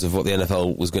visions of what the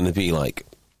NFL was going to be like,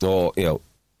 or,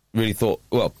 really thought,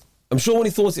 well, I'm sure when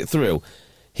he thought it through,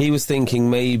 he was thinking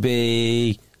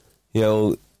maybe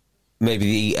the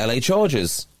LA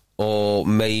Chargers, or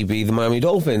maybe the Miami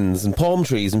Dolphins, and palm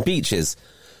trees and beaches.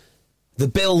 The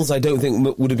Bills, I don't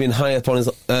think, would have been high up on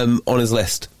his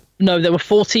list. No, there were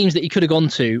 4 teams that he could have gone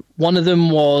to. One of them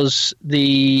was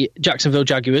the Jacksonville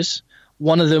Jaguars.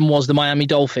 One of them was the Miami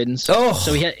Dolphins. Oh.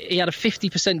 So he had a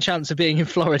 50% chance of being in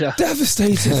Florida.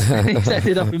 Devastated. He's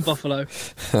ended up in Buffalo.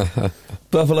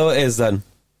 Buffalo it is then.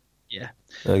 Yeah.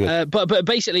 Okay. But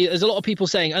basically, there's a lot of people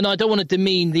saying, and I don't want to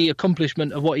demean the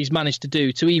accomplishment of what he's managed to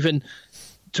do, to even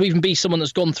be someone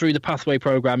that's gone through the pathway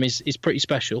program is pretty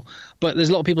special. But there's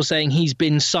a lot of people saying he's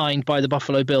been signed by the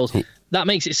Buffalo Bills. That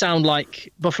makes it sound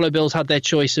like Buffalo Bills had their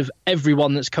choice of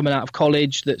everyone that's coming out of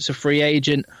college that's a free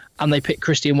agent, and they picked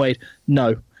Christian Wade.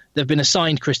 No, they've been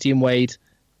assigned Christian Wade.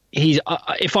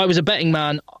 If I was a betting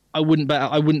man, I wouldn't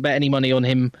bet any money on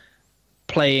him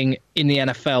playing in the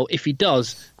NFL. If he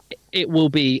does, it will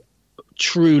be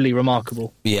truly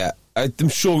remarkable. Yeah, I'm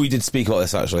sure we did speak about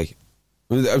this actually.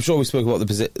 I'm sure we spoke about the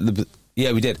position.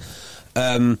 Yeah, we did.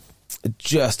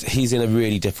 He's in a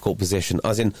really difficult position,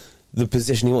 as in the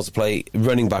position he wants to play,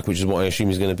 running back, which is what I assume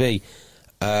he's going to be.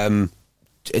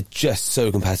 It's just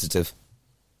so competitive.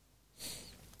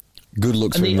 Good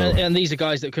luck to him. And these are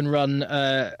guys that can run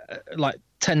like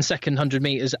 10-second 100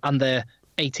 metres, and they're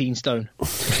 18 stone.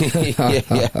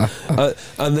 yeah.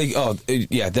 And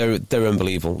they're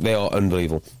unbelievable. They are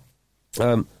unbelievable.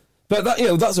 But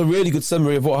that's a really good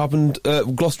summary of what happened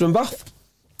at Gloucester and Bath.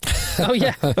 Oh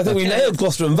yeah, I think we nailed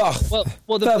Gloucester and Bath.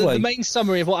 Well, the main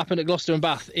summary of what happened at Gloucester and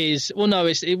Bath is it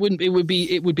would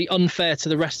be unfair to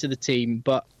the rest of the team,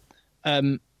 but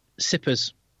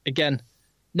Sippers again.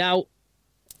 Now,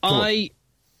 are you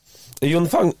on the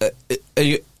fan? Are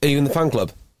you in the fan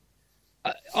club?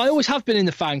 I always have been in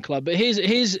the fan club, but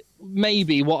here's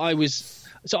maybe what I was.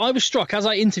 So I was struck as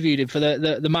I interviewed him for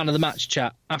the man of the match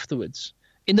chat afterwards.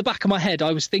 In the back of my head,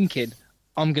 I was thinking,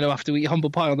 I'm going to have to eat humble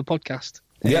pie on the podcast.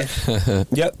 Yeah.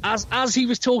 Yep. As he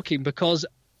was talking, because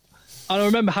I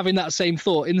remember having that same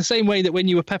thought, in the same way that when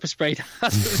you were pepper sprayed,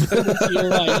 you were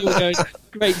going,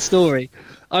 great story.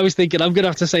 I was thinking, I'm going to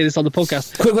have to say this on the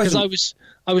podcast. Because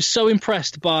I was so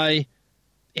impressed by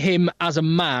him as a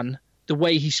man, the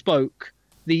way he spoke,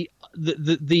 the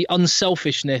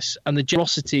unselfishness and the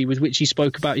generosity with which he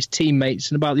spoke about his teammates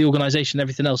and about the organisation and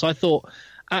everything else. I thought,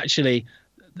 actually,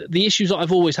 the issues that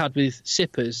I've always had with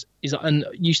Sippers and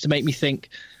used to make me think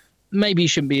maybe he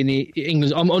shouldn't be in the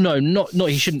England. Oh no, not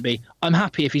he shouldn't be. I'm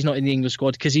happy if he's not in the England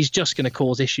squad because he's just going to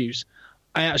cause issues.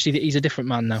 I actually think he's a different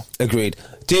man now. Agreed.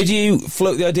 Did you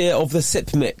float the idea of the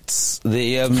sip mitts?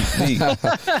 The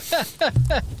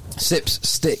Sips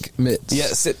stick mitts. Yeah,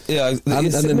 sip. Yeah, and I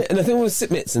think it was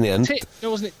sip mitts in the end.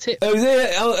 No, wasn't it tip? Oh,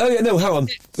 yeah. No, hang on.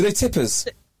 Were they tippers?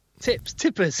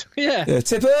 Tippers. Yeah.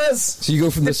 Tippers. So you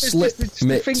go from the slip mitts.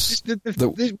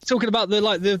 Talking about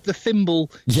the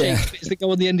thimble shape bits that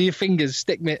go on the end of your fingers.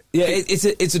 Stick mitt. Yeah,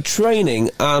 it's a training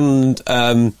and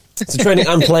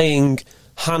playing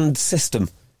hand system.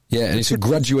 Yeah, and it's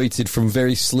graduated from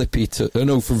very slippy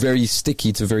from very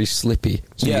sticky to very slippy.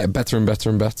 So you get better and better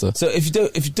and better. So if you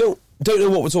don't know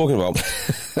what we're talking about,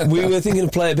 we were thinking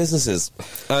of player businesses,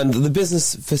 and the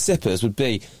business for Sippers would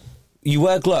be you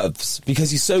wear gloves because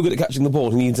he's so good at catching the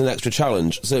ball, he needs an extra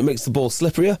challenge, so it makes the ball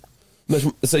slipperier,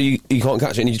 so you can't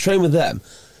catch it, and you train with them,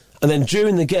 and then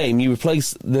during the game you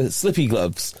replace the slippy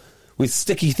gloves with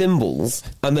sticky thimbles,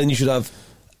 and then you should have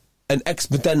an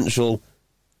exponential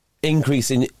increase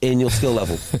in your skill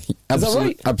level. Is that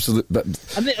right? Absolutely.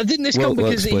 And didn't this come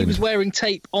because he was wearing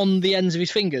tape on the ends of his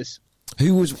fingers?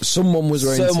 Someone was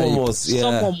wearing tape. Someone was.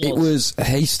 It was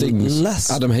Hastings.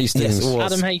 Adam Hastings. Yes, it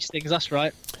was. Adam Hastings, that's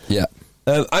right. Yeah.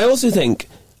 I also think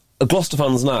Gloucester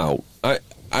fans now,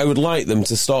 I would like them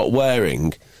to start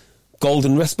wearing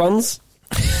golden wristbands.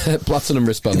 Platinum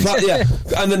wristbands. Yeah,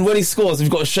 and then when he scores, we've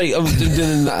got to shake.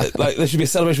 Like there should be a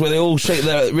celebration where they all shake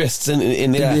their wrists in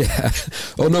the air. Yeah.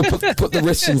 Oh no, put the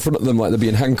wrists in front of them like they're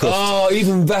being handcuffed. Oh,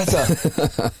 even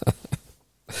better.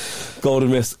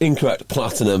 Golden wrist, incorrect.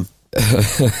 Platinum.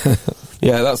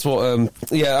 Yeah, that's what.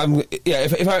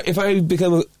 If I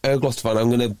become a Gloucester fan, I'm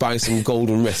going to buy some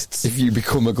golden wrists. If you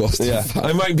become a Gloucester fan,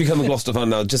 I might become a Gloucester fan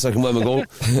now, just so I can wear my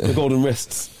golden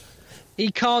wrists. He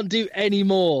can't do any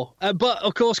more. But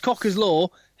of course, Cocker's Law.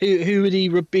 Who would he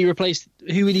be replaced?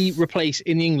 Who would he replace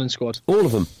in the England squad? All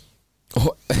of them.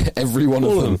 Every one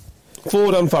of them.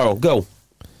 Forward and Farrell, go.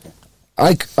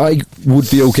 I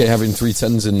would be okay having 3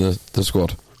 10s in the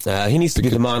squad. He needs to be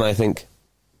the man, I think.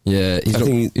 Yeah, he's not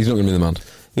going to be the man.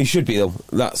 He should be, though.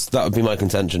 That would be my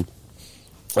contention.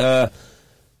 Yeah,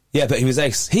 but he was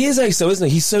ace. He is ace, though, isn't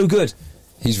he? He's so good.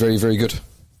 He's very, very good.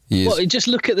 He is. Well, just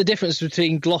look at the difference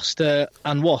between Gloucester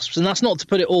and Wasps, and that's not to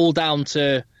put it all down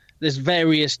to there's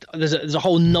a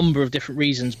whole number of different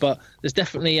reasons, but there's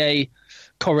definitely a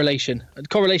correlation.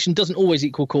 Correlation doesn't always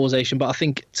equal causation, but I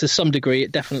think to some degree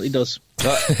it definitely does.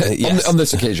 Yes. on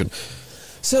this occasion.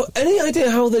 So, any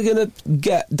idea how they're going to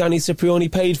get Danny Cipriani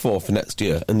paid for next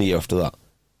year and the year after that?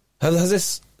 Has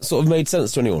this sort of made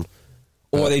sense to anyone?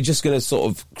 Or are they just going to sort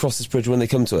of cross this bridge when they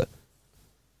come to it?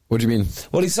 What do you mean?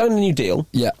 Well, he's signed a new deal.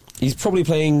 Yeah. He's probably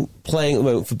playing at the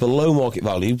moment for below market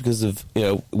value because of,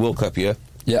 World Cup year.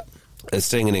 Yeah.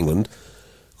 Staying in England.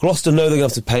 Gloucester know they're going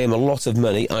to have to pay him a lot of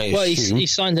money, I assume. Well,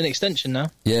 he's signed an extension now.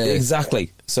 Yeah.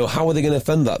 Exactly. So how are they going to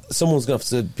fund that? Someone's going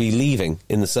to have to be leaving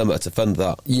in the summer to fund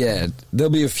that. Yeah,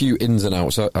 there'll be a few ins and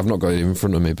outs. I've not got it in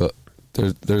front of me, but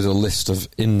there's a list of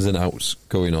ins and outs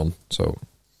going on. So,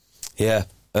 yeah.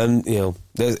 And,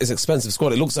 it's an expensive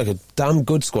squad. It looks like a damn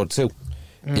good squad too.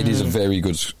 It is a very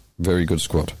good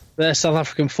squad. Their South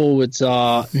African forwards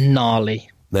are gnarly.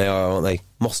 They are, aren't they?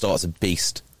 Mostart's a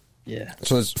beast. Yeah.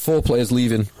 So there's 4 players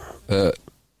leaving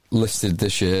listed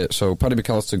this year. So Paddy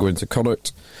McAllister going to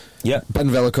Connacht. Yep. Ben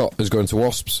Velicott is going to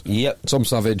Wasps. Yep. Tom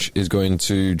Savage is going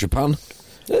to Japan.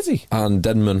 Is he? And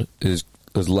Denman has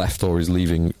left or is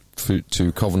leaving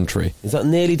to Coventry. Is that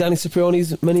nearly Danny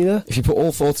Cipriani's money there? If you put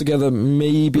all 4 together,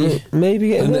 maybe.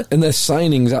 Maybe. And their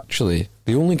signings, actually,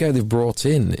 the only guy they've brought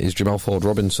in is Jamal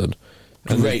Ford-Robinson.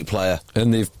 Great player.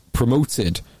 And they've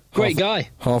promoted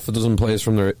half a dozen players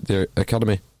from their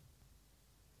academy.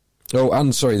 Oh,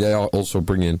 and sorry, they are also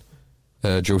bringing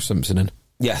Joe Simpson in.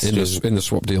 Yes. In the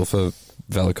swap deal for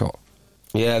Velicott.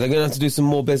 Yeah, they're going to have to do some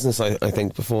more business, I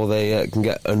think, before they can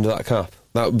get under that cap.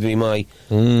 That would be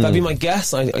that'd be my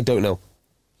guess. I don't know.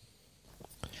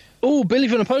 Oh, Billy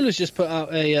Vunapola's just put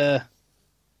out a...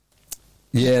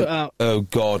 Oh,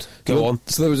 God. Go on.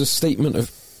 So there was a statement of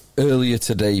earlier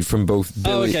today from both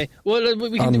Billy. Oh, okay. Well,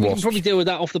 we can probably deal with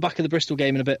that off the back of the Bristol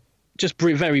game in a bit. Just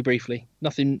very briefly.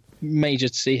 Nothing major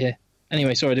to see here.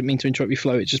 Anyway, sorry, I didn't mean to interrupt your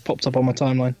flow. It just popped up on my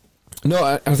timeline. No,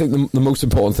 I think the most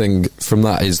important thing from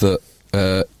that is that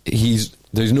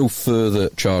there's no further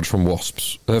charge from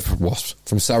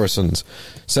from Saracens.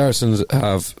 Saracens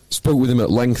have spoke with him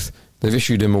at length. They've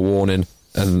issued him a warning,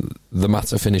 and the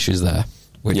matter finishes there,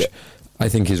 which I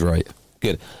think is right.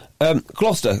 Good.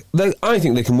 Gloucester, I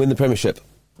think they can win the Premiership,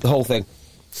 the whole thing.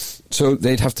 So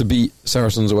they'd have to beat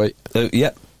Saracens away.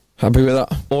 Yep. Happy with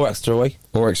that? Or Exeter away.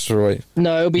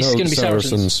 No, it's going to be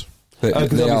Saracens. They are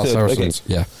Saracens.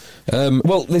 Okay. Yeah.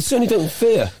 Well, they certainly don't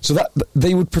fear. So that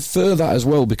they would prefer that as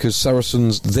well, because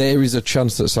Saracens, there is a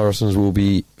chance that Saracens will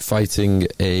be fighting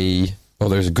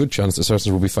there's a good chance that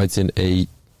Saracens will be fighting a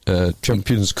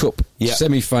Champions Cup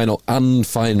semi-final and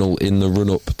final in the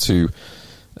run-up to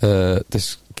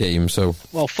this game. So,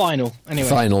 well, final anyway.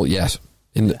 Final, yes,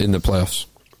 in the playoffs.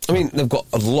 I mean, they've got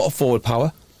a lot of forward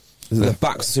power. The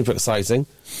backs are super exciting.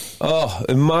 Oh,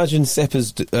 imagine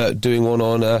Sippers doing one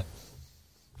on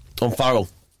Farrell.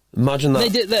 Imagine that. They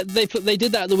did that. They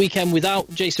did that at the weekend without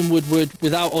Jason Woodward,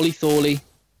 without Ollie Thorley.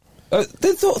 I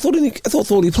thought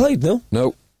Thorley played. No,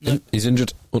 he's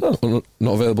injured. Not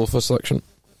available for selection.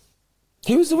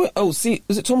 Who was the winger? Was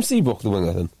it Tom Seabrook, the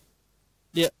winger then?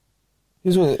 Yeah.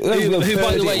 Who, by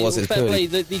the way, fair play,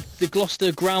 the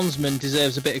Gloucester groundsman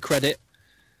deserves a bit of credit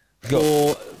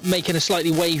for making a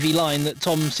slightly wavy line that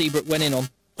Tom Seabrook went in on.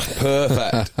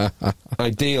 Perfect.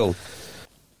 Ideal.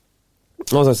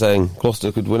 What was I saying?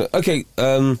 Gloucester could win it. Okay,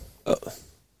 right,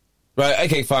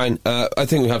 okay, fine. I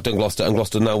think we have done Gloucester, and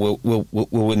Gloucester now will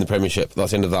win the Premiership.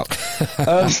 That's the end of that.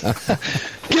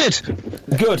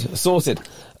 Good, sorted.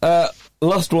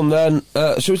 Last one then.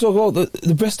 Shall we talk about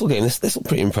the Bristol game? This looked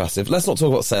pretty impressive. Let's not talk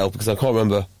about Sale, because I can't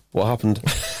remember what happened.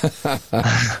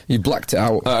 You blacked it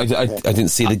out. I didn't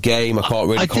see the game. I can't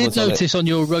really comment on it. I did notice on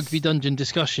your Rugby Dungeon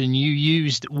discussion you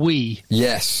used "we."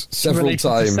 Yes, several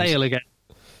times. To Sale again.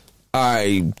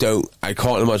 I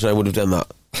can't imagine I would have done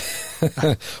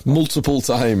that. Multiple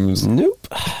times. Nope.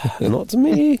 Not to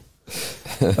me.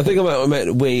 I think I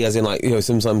meant we, as in, like,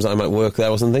 sometimes I might work there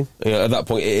or something. At that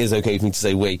point, it is okay for me to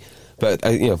say we. But,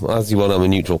 as you well know, I'm a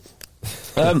neutral.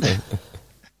 No,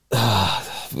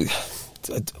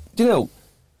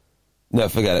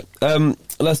 forget it.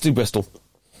 Let's do Bristol.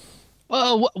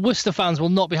 Well, Worcester fans will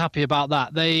not be happy about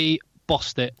that. They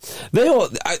bossed it. They are.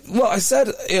 I said,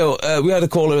 we had a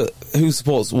caller who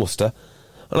supports Worcester,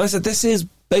 and I said this is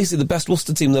basically the best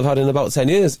Worcester team they've had in about 10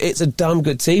 years. It's a damn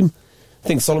good team. I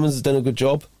think Solomons has done a good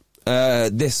job.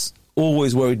 This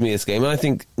always worried me, this game, and I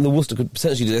think the Worcester could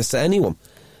potentially do this to anyone.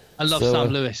 I love Sam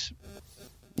Lewis.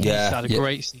 Yeah. He's had a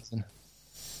great season.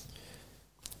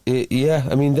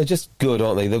 I mean, they're just good,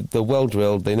 aren't they? They're well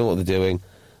drilled. They know what they're doing.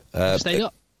 Stay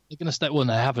up. They're going to stay. Well,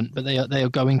 they haven't, but they are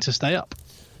going to stay up.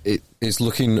 It's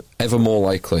looking ever more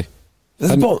likely.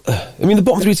 The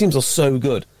bottom three teams are so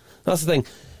good. That's the thing.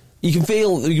 You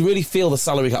really feel the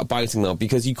salary cap biting now,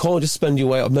 because you can't just spend your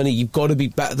way out of money. You've got to be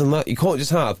better than that. You can't just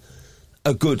have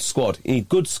a good squad. You need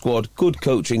good squad, good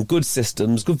coaching, good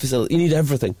systems, good facility. You need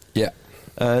everything. Yeah.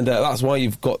 And that's why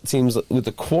you've got teams with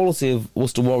the quality of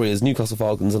Worcester Warriors, Newcastle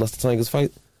Falcons, and Leicester Tigers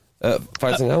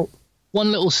fighting out.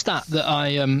 One little stat that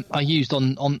I used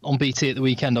on BT at the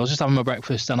weekend. I was just having my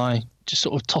breakfast and I just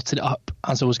sort of totted it up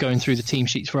as I was going through the team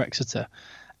sheets for Exeter.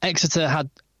 Exeter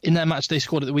had, in their match day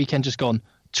squad at the weekend just gone,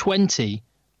 20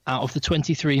 out of the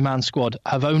 23-man squad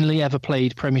have only ever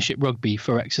played Premiership rugby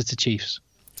for Exeter Chiefs.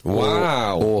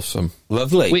 Wow. Awesome.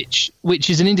 Lovely. Which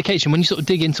is an indication, when you sort of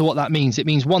dig into what that means, it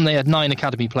means, one, they had 9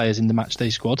 academy players in the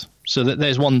matchday squad, so that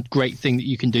there's one great thing that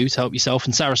you can do to help yourself,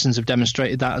 and Saracens have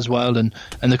demonstrated that as well, and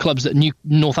the clubs that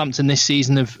Northampton this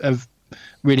season have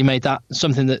really made that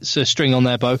something that's a string on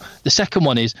their bow. The second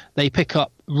one is they pick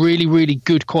up really, really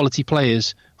good quality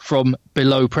players from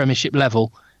below Premiership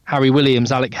level. Harry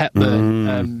Williams, Alec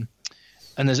Hepburn,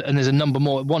 and there's a number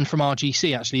more. One from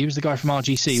RGC, actually. He was the guy from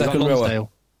RGC. Second rower.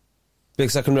 Lonsdale. Big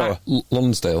second rower.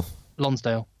 Lonsdale.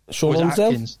 Sean Lonsdale?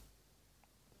 Atkins?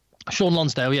 Sean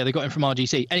Lonsdale, yeah, they got him from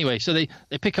RGC. Anyway, so they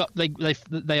pick up,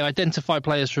 they identify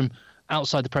players from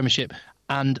outside the Premiership,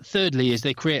 and thirdly is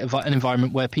they create an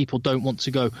environment where people don't want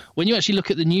to go. When you actually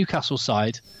look at the Newcastle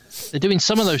side, they're doing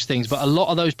some of those things, but a lot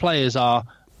of those players are,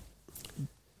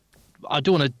 I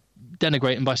don't want to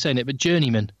denigrate them by saying it, but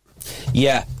journeymen.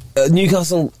 Yeah.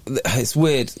 Newcastle, it's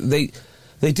weird.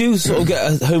 They do sort of get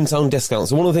a hometown discount.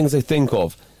 So one of the things they think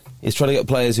of is trying to get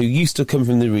players who used to come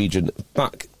from the region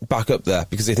back up there,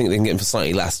 because they think they can get them for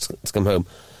slightly less to come home.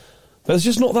 But there's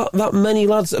just not that many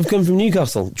lads that have come from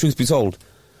Newcastle, truth be told.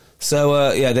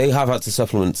 So they have had to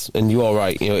supplement, and you are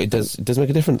right. It does make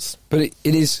a difference. But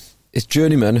it's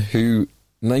journeymen who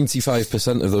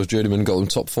 95% of those journeymen got them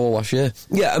top 4 last year.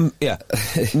 Yeah. Yeah,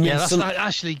 that's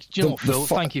actually. Do you know what, Phil?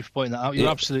 Thank you for pointing that out. You're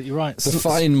absolutely right. The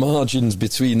fine margins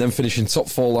between them finishing top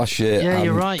 4 last year and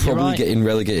you're right, probably getting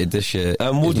relegated this year.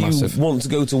 Would you massive. want to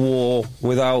go to war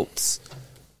without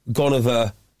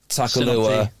Gonover,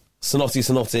 Takalua,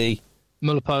 Sonotti?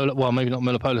 Mullapola, well, maybe not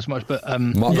Mullapola as much, but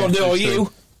Rodney, or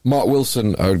you? Mark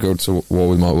Wilson, I would go to war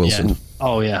with Mark Wilson. Yeah.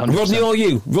 Oh, yeah, 100%.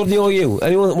 Rodney, or you?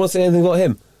 Anyone want to say anything about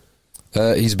him?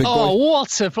 He's a big boy. Oh,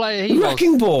 what a player he was.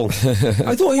 Wrecking ball.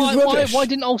 I thought he was rubbish. Why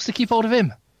didn't Ulster keep hold of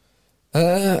him?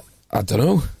 I don't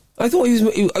know. I thought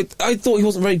I thought he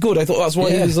wasn't very good. I thought that's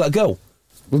why he was let go.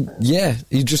 Well, yeah,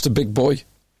 he's just a big boy.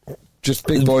 Just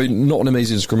big boy, not an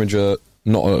amazing scrummager,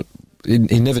 he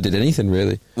never did anything,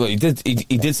 really. Well, he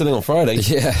did something on Friday.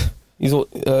 Yeah. He's all...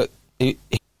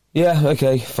 yeah,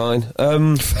 okay, fine.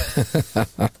 Are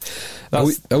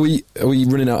we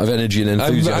running out of energy and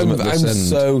enthusiasm at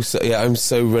this end? I'm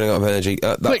so running out of energy.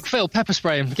 Quick, Phil, pepper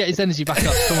spray him. Get his energy back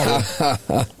up.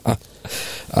 Come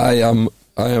on.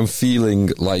 I am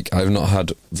feeling like I've not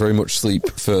had very much sleep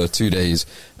for 2 days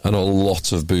and a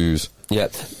lot of booze. Yeah.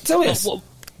 Tell me this.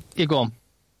 Yeah, go on.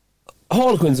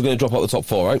 Harlequins are going to drop out the top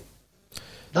 4, right?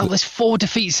 No, there's 4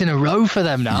 defeats in a row for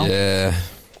them now. Yeah.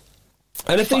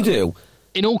 And if they do...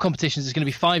 In all competitions, there's going to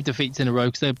be 5 defeats in a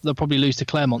row because they'll probably lose to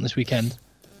Claremont this weekend.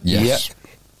 Yes.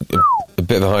 Yep. A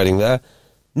bit of a hiding there.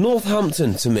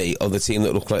 Northampton, to me, are the team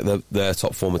that look like they're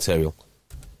top 4 material.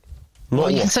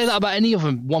 You can say that about any of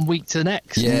them 1 week to the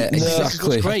next. Yeah,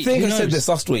 exactly. Great. I think I said this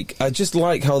last week. I just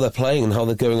like how they're playing and how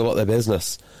they're going about their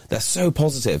business. They're so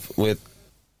positive with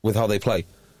how they play.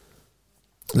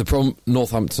 The problem,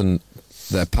 Northampton,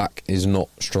 their pack is not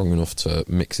strong enough to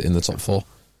mix it in the top 4.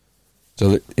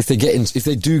 So if they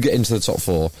do get into the top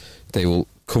 4, they will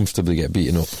comfortably get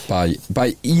beaten up by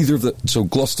either of the. So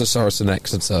Gloucester, Saracen,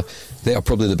 Exeter, they are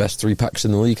probably the best 3 packs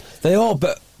in the league. They are,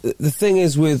 but the thing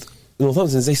is with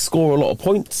Northampton is they score a lot of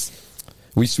points.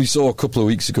 We saw a couple of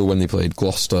weeks ago when they played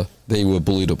Gloucester, they were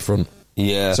bullied up front.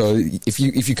 Yeah. So if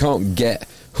you can't get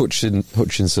Hutchinson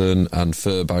and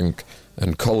Furbank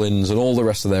and Collins and all the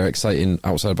rest of their exciting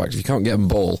outside backs, if you can't get them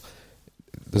ball,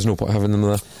 there's no point having them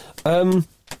there.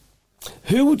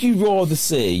 Who would you rather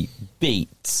see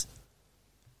beat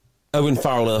Owen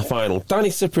Farrell in a final? Danny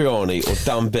Cipriani or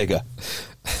Dan Bigger?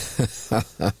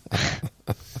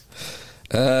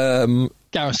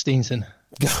 Gareth Steenson.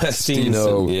 Gareth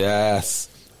Steenson, yes.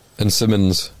 And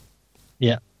Simmons.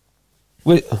 Yeah.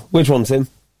 Which one, Tim?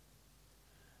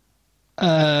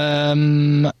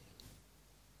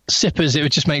 Sippers, it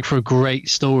would just make for a great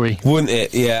story. Wouldn't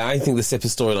it? Yeah, I think the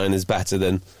Sippers storyline is better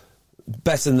than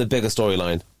the Bigger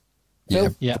storyline. Yeah.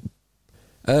 Yeah.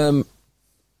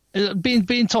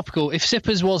 Being topical, if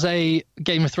Sippers was a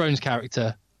Game of Thrones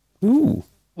character,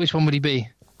 which one would he be?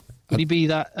 Would he be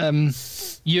that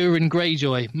Euron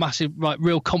Greyjoy, massive,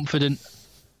 real confident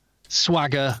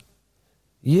swagger?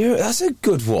 Yeah, that's a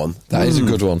good one. That is a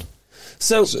good one.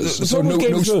 So no,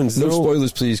 Game of Thrones, no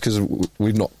spoilers, please, because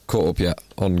we've not caught up yet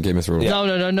on Game of Thrones.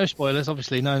 Yeah. No spoilers,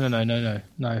 obviously. No.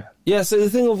 Yeah, so the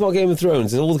thing about Game of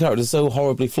Thrones is all the characters are so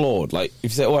horribly flawed. Like,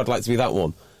 if you say, I'd like to be that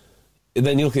one, and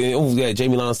then you look at it,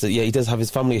 Jamie Lannister, he does have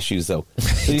his family issues, though.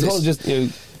 So you can't just,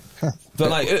 But,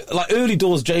 like early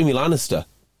doors Jamie Lannister.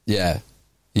 Yeah.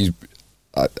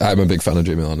 I'm a big fan of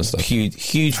Jamie Lannister.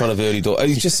 Huge fan of early doors.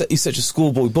 He's such a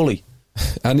schoolboy bully.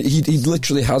 And he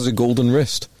literally has a golden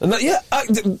wrist. And that,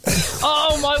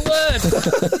 oh my word!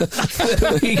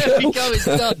 There we go, it's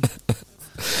done.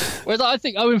 Whereas I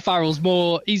think Owen Farrell's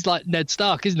he's like Ned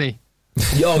Stark, isn't he?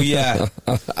 Oh yeah,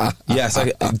 yes,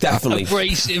 definitely.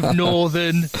 Abrasive,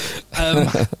 northern,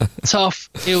 tough.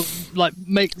 He'll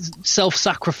make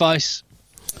self-sacrifice.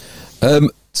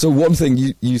 So one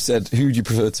thing you said, who would you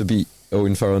prefer to beat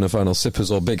Owen Farrell in a final,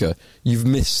 Sippers or Bigger? You've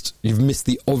missed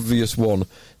the obvious one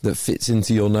that fits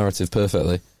into your narrative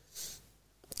perfectly.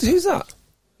 Who's that?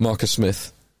 Marcus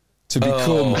Smith. To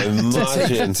become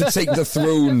to take the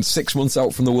throne 6 months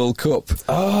out from the World Cup.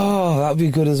 Oh, that'd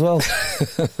be good as well.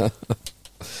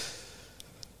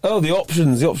 The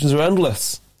options are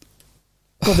endless.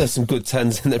 God, there's some good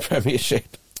 10s in the Premiership.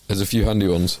 There's a few handy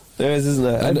ones. There is, isn't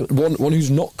there? And one who's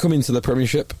not come into the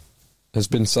Premiership has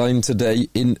been signed today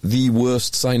in the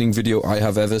worst signing video I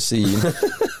have ever seen.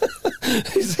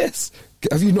 Who's this?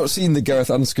 Have you not seen the Gareth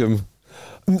Anscombe?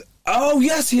 Oh,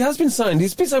 yes, he has been signed.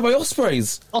 He's been signed by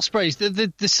Ospreys. Ospreys,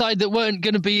 the side that weren't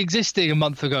going to be existing a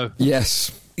month ago.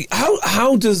 Yes.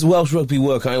 How does Welsh rugby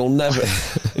work? I will never...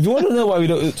 If you want to know why we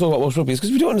don't talk about Welsh rugby, it's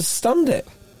because we don't understand it.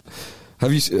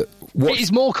 Have you? It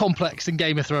is more complex than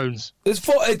Game of Thrones.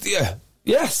 Yeah.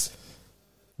 Yes.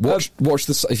 Watch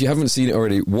the. If you haven't seen it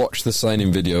already, watch the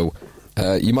signing video.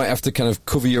 You might have to kind of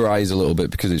cover your eyes a little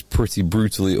bit because it's pretty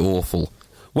brutally awful.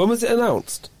 When was it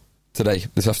announced? Today,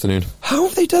 this afternoon. How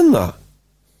have they done that?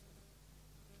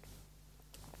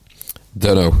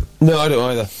 Don't know. No, I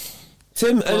don't either.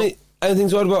 Tim, anything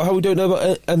to add about how we don't know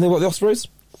about anything about the Ospreys?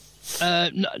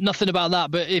 Nothing about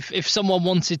that, but if someone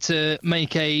wanted to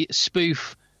make a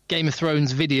spoof Game of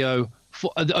Thrones video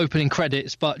for the opening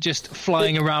credits, but just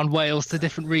flying around Wales to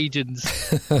different regions,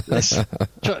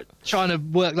 trying to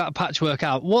work that patchwork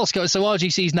out. What's going? So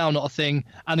RGC is now not a thing,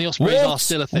 and the Ospreys are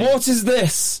still a thing. What is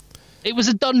this? It was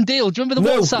a done deal. Do you remember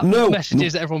the WhatsApp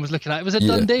messages that everyone was looking at? It was a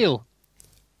done deal.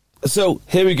 So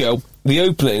here we go. The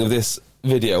opening of this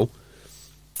video.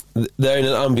 They're in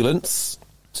an ambulance.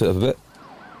 Turn it up a bit.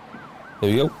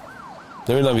 There we go.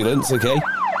 They're in an ambulance, okay.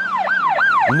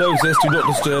 Notice, do not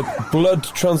disturb. Blood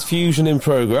transfusion in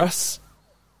progress.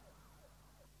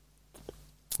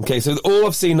 Okay, so all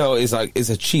I've seen now is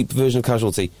a cheap version of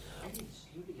Casualty.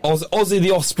 Ozzy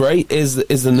the Osprey is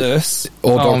the nurse.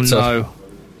 Or doctor.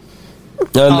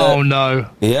 And, no.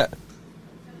 Yeah.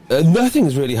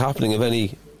 Nothing's really happening of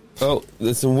any... Oh,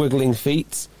 there's some wiggling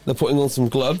feet. They're putting on some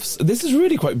gloves. This is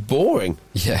really quite boring.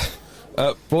 Yeah.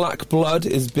 Black blood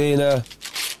is being Ooh,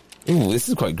 this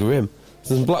is quite grim.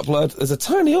 There's some black blood. There's a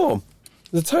tiny arm.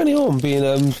 There's a tiny arm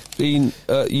being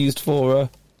used for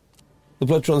the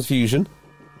blood transfusion.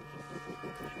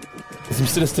 There's some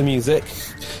sinister music.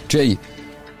 Jay,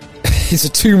 it's a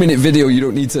 2-minute video. You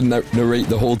don't need to narrate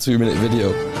the whole 2-minute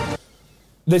video.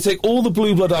 They take all the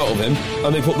blue blood out of him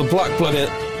and they put the black blood in,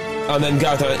 and then go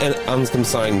out and Anscombe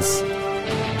signs.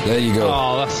 There you go.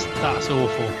 Oh, that's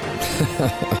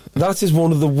awful. That is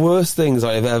one of the worst things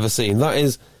I have ever seen. That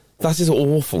is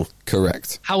awful.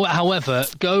 Correct. However,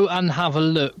 go and have a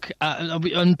look at,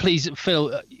 and please,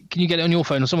 Phil, can you get it on your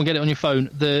phone, or someone get it on your phone?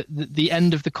 The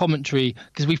end of the commentary,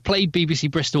 because we've played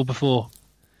BBC Bristol before.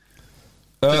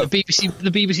 The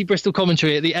BBC Bristol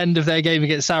commentary at the end of their game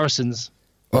against Saracens.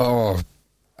 Oh,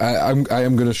 I am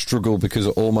going to struggle because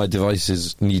all my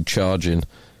devices need charging.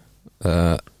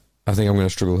 I think I'm going to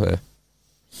struggle here.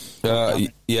 Yeah,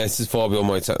 this is far beyond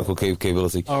my technical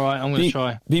capability. All right, I'm going to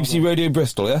try. BBC Radio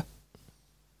Bristol, yeah?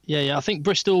 Yeah. I think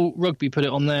Bristol Rugby put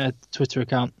it on their Twitter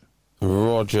account.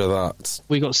 Roger that.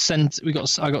 I got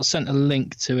sent a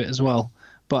link to it as well,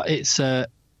 but it's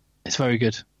very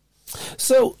good.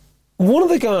 So one of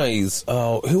the guys,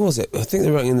 who was it? I think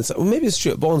they're writing in the... Well, maybe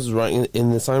Stuart Barnes was writing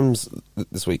in the Times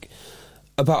this week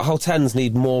about how 10s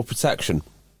need more protection.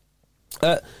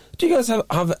 Do you guys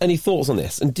have any thoughts on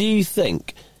this? And do you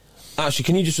think... Actually,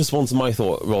 can you just respond to my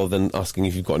thought rather than asking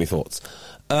if you've got any thoughts?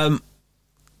 Do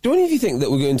any of you think that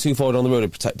we're going too far down the road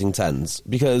of protecting 10s?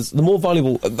 Because the more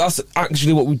valuable... That's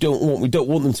actually what we don't want. We don't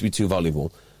want them to be too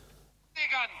valuable.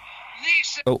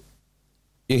 Oh.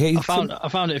 Okay, I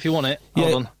found it if you want it.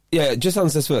 Hold on. Yeah, just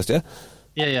answer this first, yeah?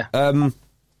 Yeah.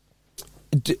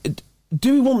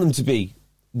 Do we want them to be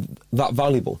that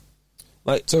valuable?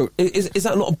 Like, so is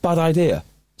that not a bad idea?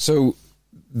 So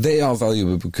they are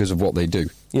valuable because of what they do.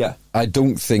 Yeah. I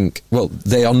don't think... Well,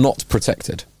 they are not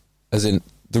protected. As in,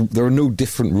 there are no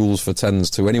different rules for 10s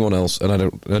to anyone else,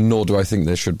 and nor do I think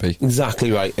there should be.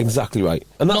 Exactly right. And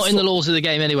that's not in the laws of the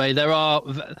game anyway. There are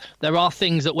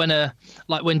things that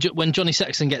when Johnny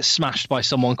Sexton gets smashed by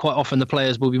someone, quite often the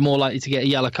players will be more likely to get a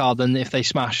yellow card than if they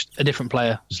smashed a different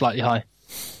player slightly high.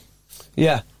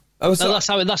 Yeah. That's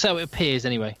how it appears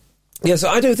anyway. Yeah, so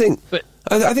I don't think...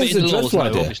 I think it's a dreadful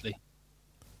idea. Obviously.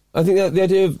 I think that the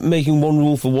idea of making one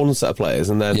rule for one set of players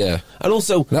and then... Yeah. And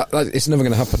also... it's never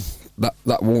going to happen.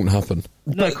 That won't happen.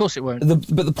 No, of course it won't.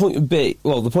 But the point would be...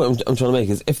 Well, the point I'm trying to make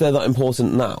is, if they're that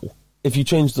important now, if you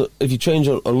change a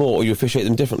law or you officiate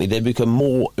them differently, they become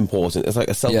more important. It's like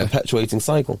a self-perpetuating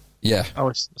cycle. Yeah. Oh,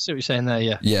 I see what you're saying there,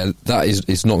 yeah. Yeah,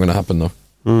 it's not going to happen, though.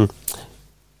 Mm.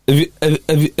 Have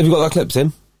you got that clip,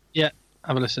 Tim? Yeah,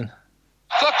 have a listen.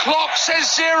 The clock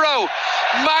says 0.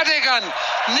 Madigan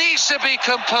needs to be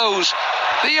composed.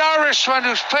 The Irishman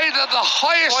who's played at the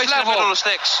highest level. Middle of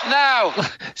sticks. Now.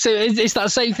 So it's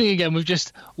that same thing again with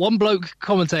just one bloke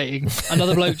commentating,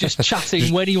 another bloke just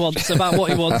chatting when he wants about what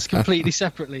he wants completely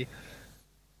separately.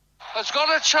 Has got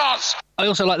a chance. I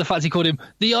also like the fact he called him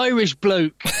the Irish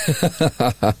bloke.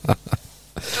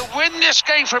 To win this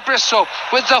game for Bristol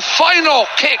with the final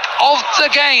kick of the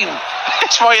game.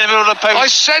 It's right in the middle of the post. I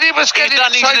said it was getting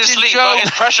exciting, Joe.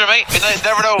 It's pressure, mate. You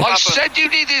never know what I said you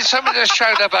needed something to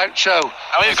shout about, Joe.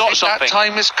 I mean, we've got something. That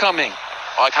time is coming.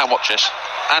 I can't watch this.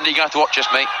 Andy, you're going to have to watch this,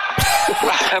 mate.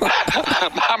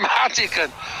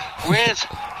 Madigan with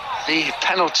the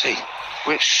penalty.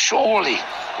 which surely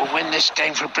will win this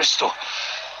game for Bristol.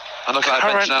 I'm looking at the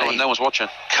bench now and no one's watching.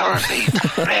 Currently,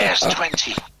 Bears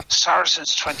 20,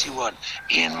 Saracens 21,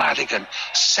 Ian Madigan,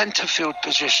 centre field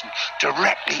position,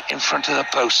 directly in front of the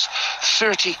post,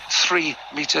 33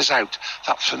 metres out.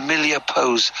 That familiar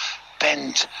pose,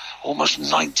 bend almost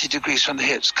 90 degrees from the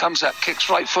hips, comes up, kicks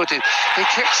right footed. He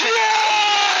kicks it.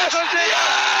 Yes!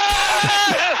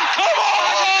 Yes! Come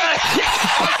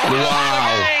on!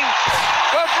 Wow.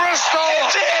 For Bristol!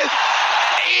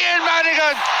 Ian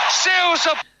Madigan seals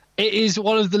up. It is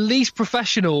one of the least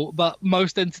professional but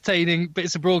most entertaining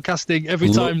bits of broadcasting every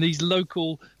time these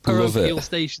local parochial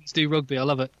stations do rugby. I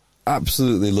love it.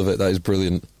 Absolutely love it. That is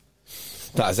brilliant.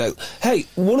 That is it. Hey,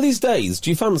 one of these days, do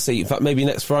you fancy, in fact maybe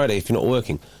next Friday if you're not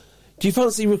working, do you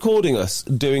fancy recording us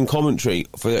doing commentary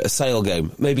for a Sale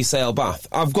game? Maybe Sale Bath.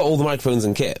 I've got all the microphones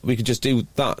and kit. We could just do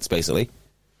that, basically.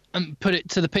 And put it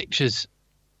to the pictures.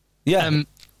 Yeah.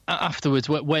 Afterwards,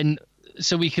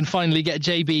 so we can finally get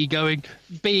JB going,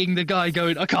 being the guy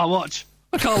going, I can't watch.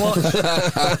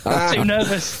 Too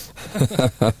nervous.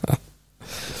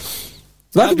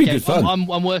 That would be good fun.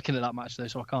 I'm working at that match, though,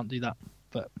 so I can't do that.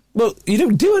 But well, you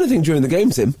don't do anything during the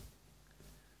game, Tim.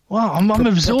 Well, I'm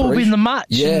absorbing the match.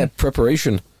 Yeah,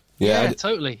 preparation. Yeah,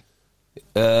 totally.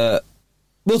 We'll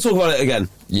talk about it again.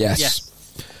 Yes.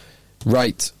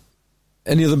 Right.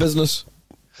 Any other business?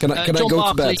 Can I John go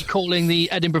Barkley to bed? Calling the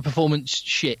Edinburgh performance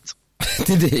shit.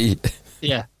 Did he?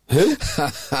 Yeah. Who?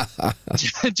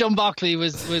 John Barkley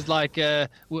was like it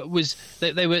was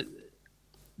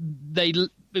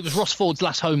Ross Ford's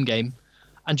last home game,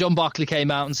 and John Barkley came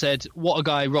out and said what a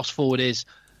guy Ross Ford is.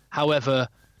 However,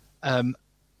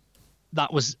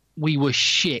 we were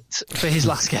shit for his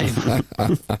last game.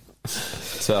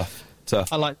 Tough.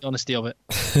 I like the honesty of it.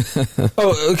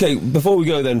 Oh, okay. Before we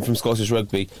go then from Scottish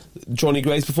Rugby, Johnny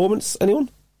Gray's performance. Anyone?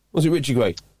 Was it Richie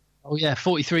Gray? Oh yeah,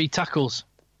 43 tackles.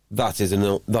 That is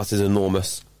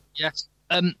enormous. Yes.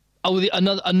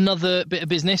 Another bit of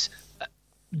business.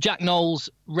 Jack Knowles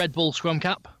Red Bull scrum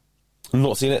cap.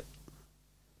 Not seen it.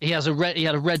 He had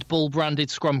a Red Bull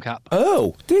branded scrum cap.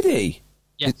 Oh, did he?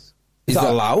 Yes. Is that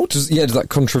allowed? Does that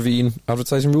contravene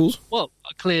advertising rules? Well,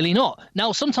 clearly not.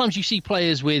 Now, sometimes you see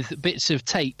players with bits of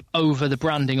tape over the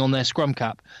branding on their scrum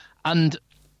cap, and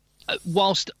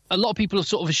whilst a lot of people have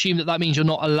sort of assumed that means you're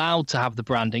not allowed to have the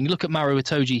branding, look at Maro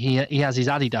Itoje, he has his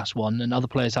Adidas one, and other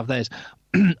players have theirs.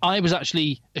 I was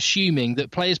actually assuming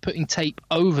that players putting tape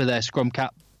over their scrum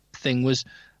cap thing was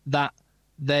that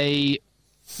they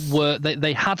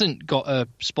hadn't got a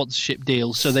sponsorship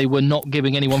deal, so they were not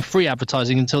giving anyone free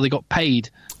advertising until they got paid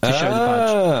to show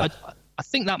the badge. I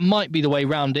think that might be the way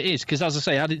round it is, because as I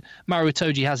say, Maro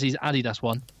Itoje has his Adidas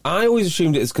one. I always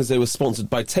assumed it was because they were sponsored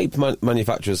by tape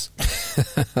manufacturers.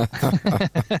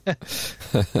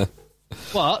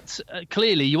 But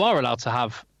clearly you are allowed to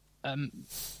have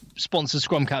sponsored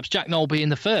scrum caps, Jack Knoll being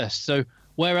the first, so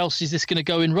where else is this going to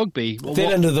go in rugby? The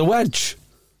end of the wedge.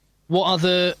 What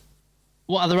other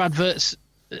adverts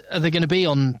are there going to be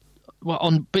on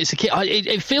bits of kit?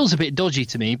 It feels a bit dodgy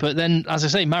to me, but then, as I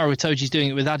say, Maro Itoje's doing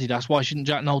it with Adidas. Why shouldn't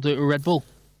Jack Knoll do it with Red Bull?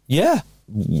 Yeah,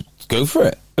 go for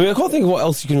it. I mean, I can't think of what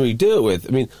else you can really do it with.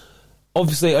 I mean,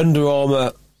 obviously Under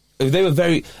Armour, Under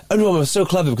Armour was so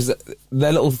clever because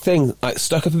their little thing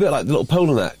stuck up a bit like the little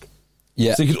polo neck.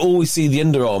 Yeah. So you could always see the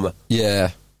Under Armour.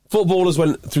 Yeah. Footballers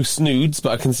went through snoods,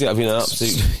 but I can see that being an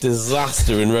absolute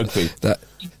disaster in rugby.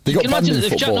 You can imagine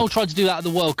if Jack Knoll tried to do that at the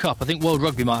World Cup, I think World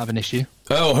Rugby might have an issue.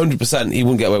 Oh, 100%. He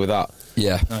wouldn't get away with that.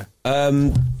 Yeah.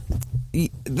 No.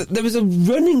 There was a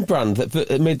running brand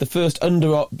that made the first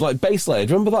base layer.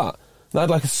 Do you remember that? That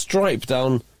had a stripe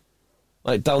down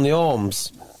the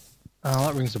arms. Oh,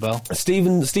 that rings a bell.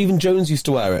 Stephen Jones used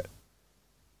to wear it.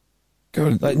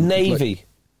 Navy.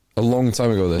 A long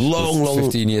time ago, this. Long.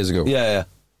 15 years ago. Yeah.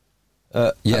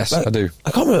 Yes, I do.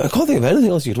 I can't think of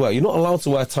anything else you could wear. You're not allowed to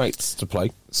wear tights to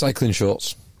play. Cycling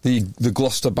shorts. The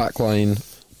Gloucester backline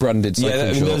branded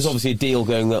cycling shorts. There's obviously a deal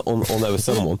going on there with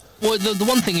someone. Well, the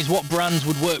one thing is what brands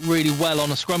would work really well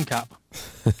on a scrum cap.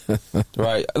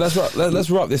 Right, let's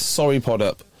wrap this sorry pod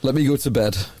up. Let me go to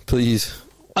bed, please.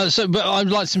 But I'd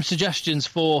like some suggestions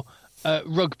for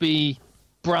rugby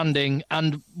branding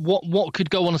and what could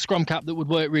go on a scrum cap that would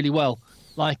work really well.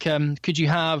 Like, could you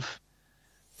have...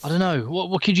 I don't know.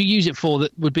 What could you use it for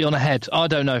that would be on a head? I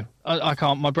don't know. I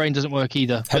can't. My brain doesn't work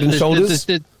either. Head and shoulders?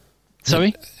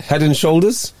 Sorry? Head and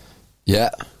shoulders?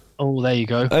 Yeah. Oh, there you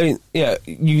go. I mean, yeah,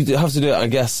 you have to do it, I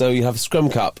guess, so you have a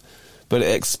scrum cap, but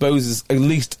it exposes at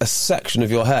least a section of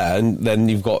your hair, and then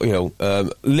you've got,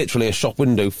 literally a shop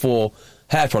window for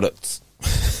hair products.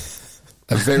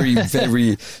 A very,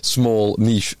 very small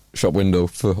niche shop window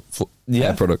for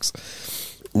hair products.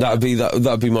 That'd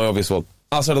be my obvious one.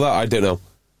 Outside of that, I don't know.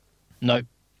 No.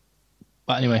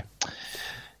 But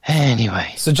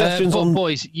anyway. Suggestions on...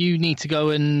 boys, you need to go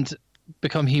and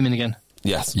become human again.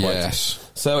 Yes. Yes. Right.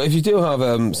 So if you do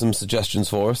have some suggestions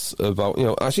for us about,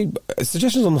 actually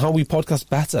suggestions on how we podcast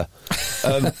better,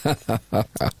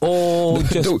 or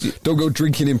just don't go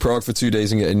drinking in Prague for 2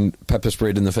 days and getting pepper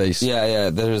sprayed in the face.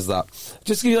 Yeah, there is that.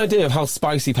 Just to give you an idea of how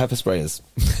spicy pepper spray is.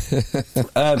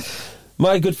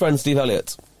 My good friend Steve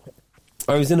Elliott,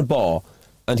 I was in a bar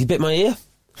and he bit my ear.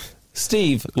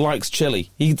 Steve likes chili.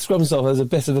 He described himself as a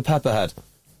bit of a pepperhead.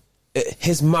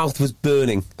 His mouth was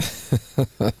burning.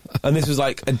 And this was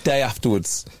like a day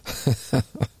afterwards.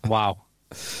 Wow.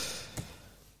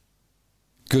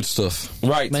 Good stuff.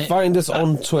 Right, find us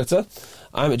on Twitter.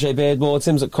 I'm at JBeardmore,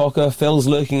 Tim's at Cocker, Phil's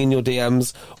lurking in your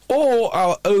DMs, or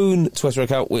our own Twitter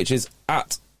account, which is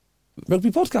at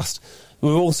Rugby Podcast.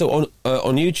 We're also on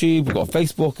YouTube, we've got a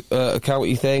Facebook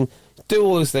account-y thing. Do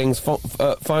all those things,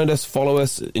 find us, follow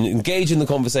us, engage in the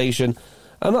conversation,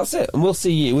 and that's it. And we'll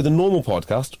see you with a normal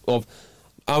podcast of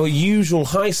our usual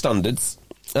high standards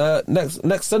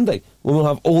next Sunday, when we'll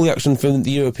have all the action from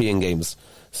the European games.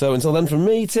 So until then, from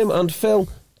me, Tim, and Phil,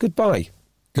 goodbye.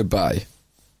 Goodbye.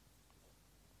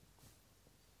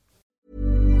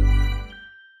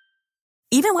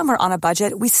 Even when we're on a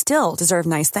budget, we still deserve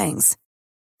nice things.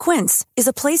 Quince is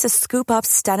a place to scoop up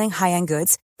stunning high-end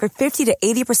goods for 50 to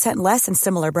 80% less than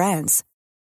similar brands.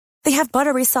 They have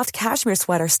buttery soft cashmere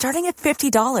sweaters starting at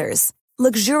 $50,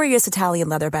 luxurious Italian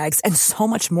leather bags, and so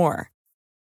much more.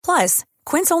 Plus,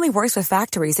 Quince only works with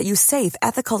factories that use safe,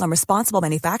 ethical, and responsible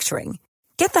manufacturing.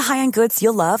 Get the high-end goods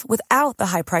you'll love without the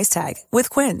high price tag with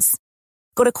Quince.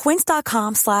 Go to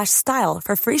quince.com/style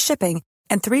for free shipping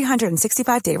and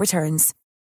 365-day returns.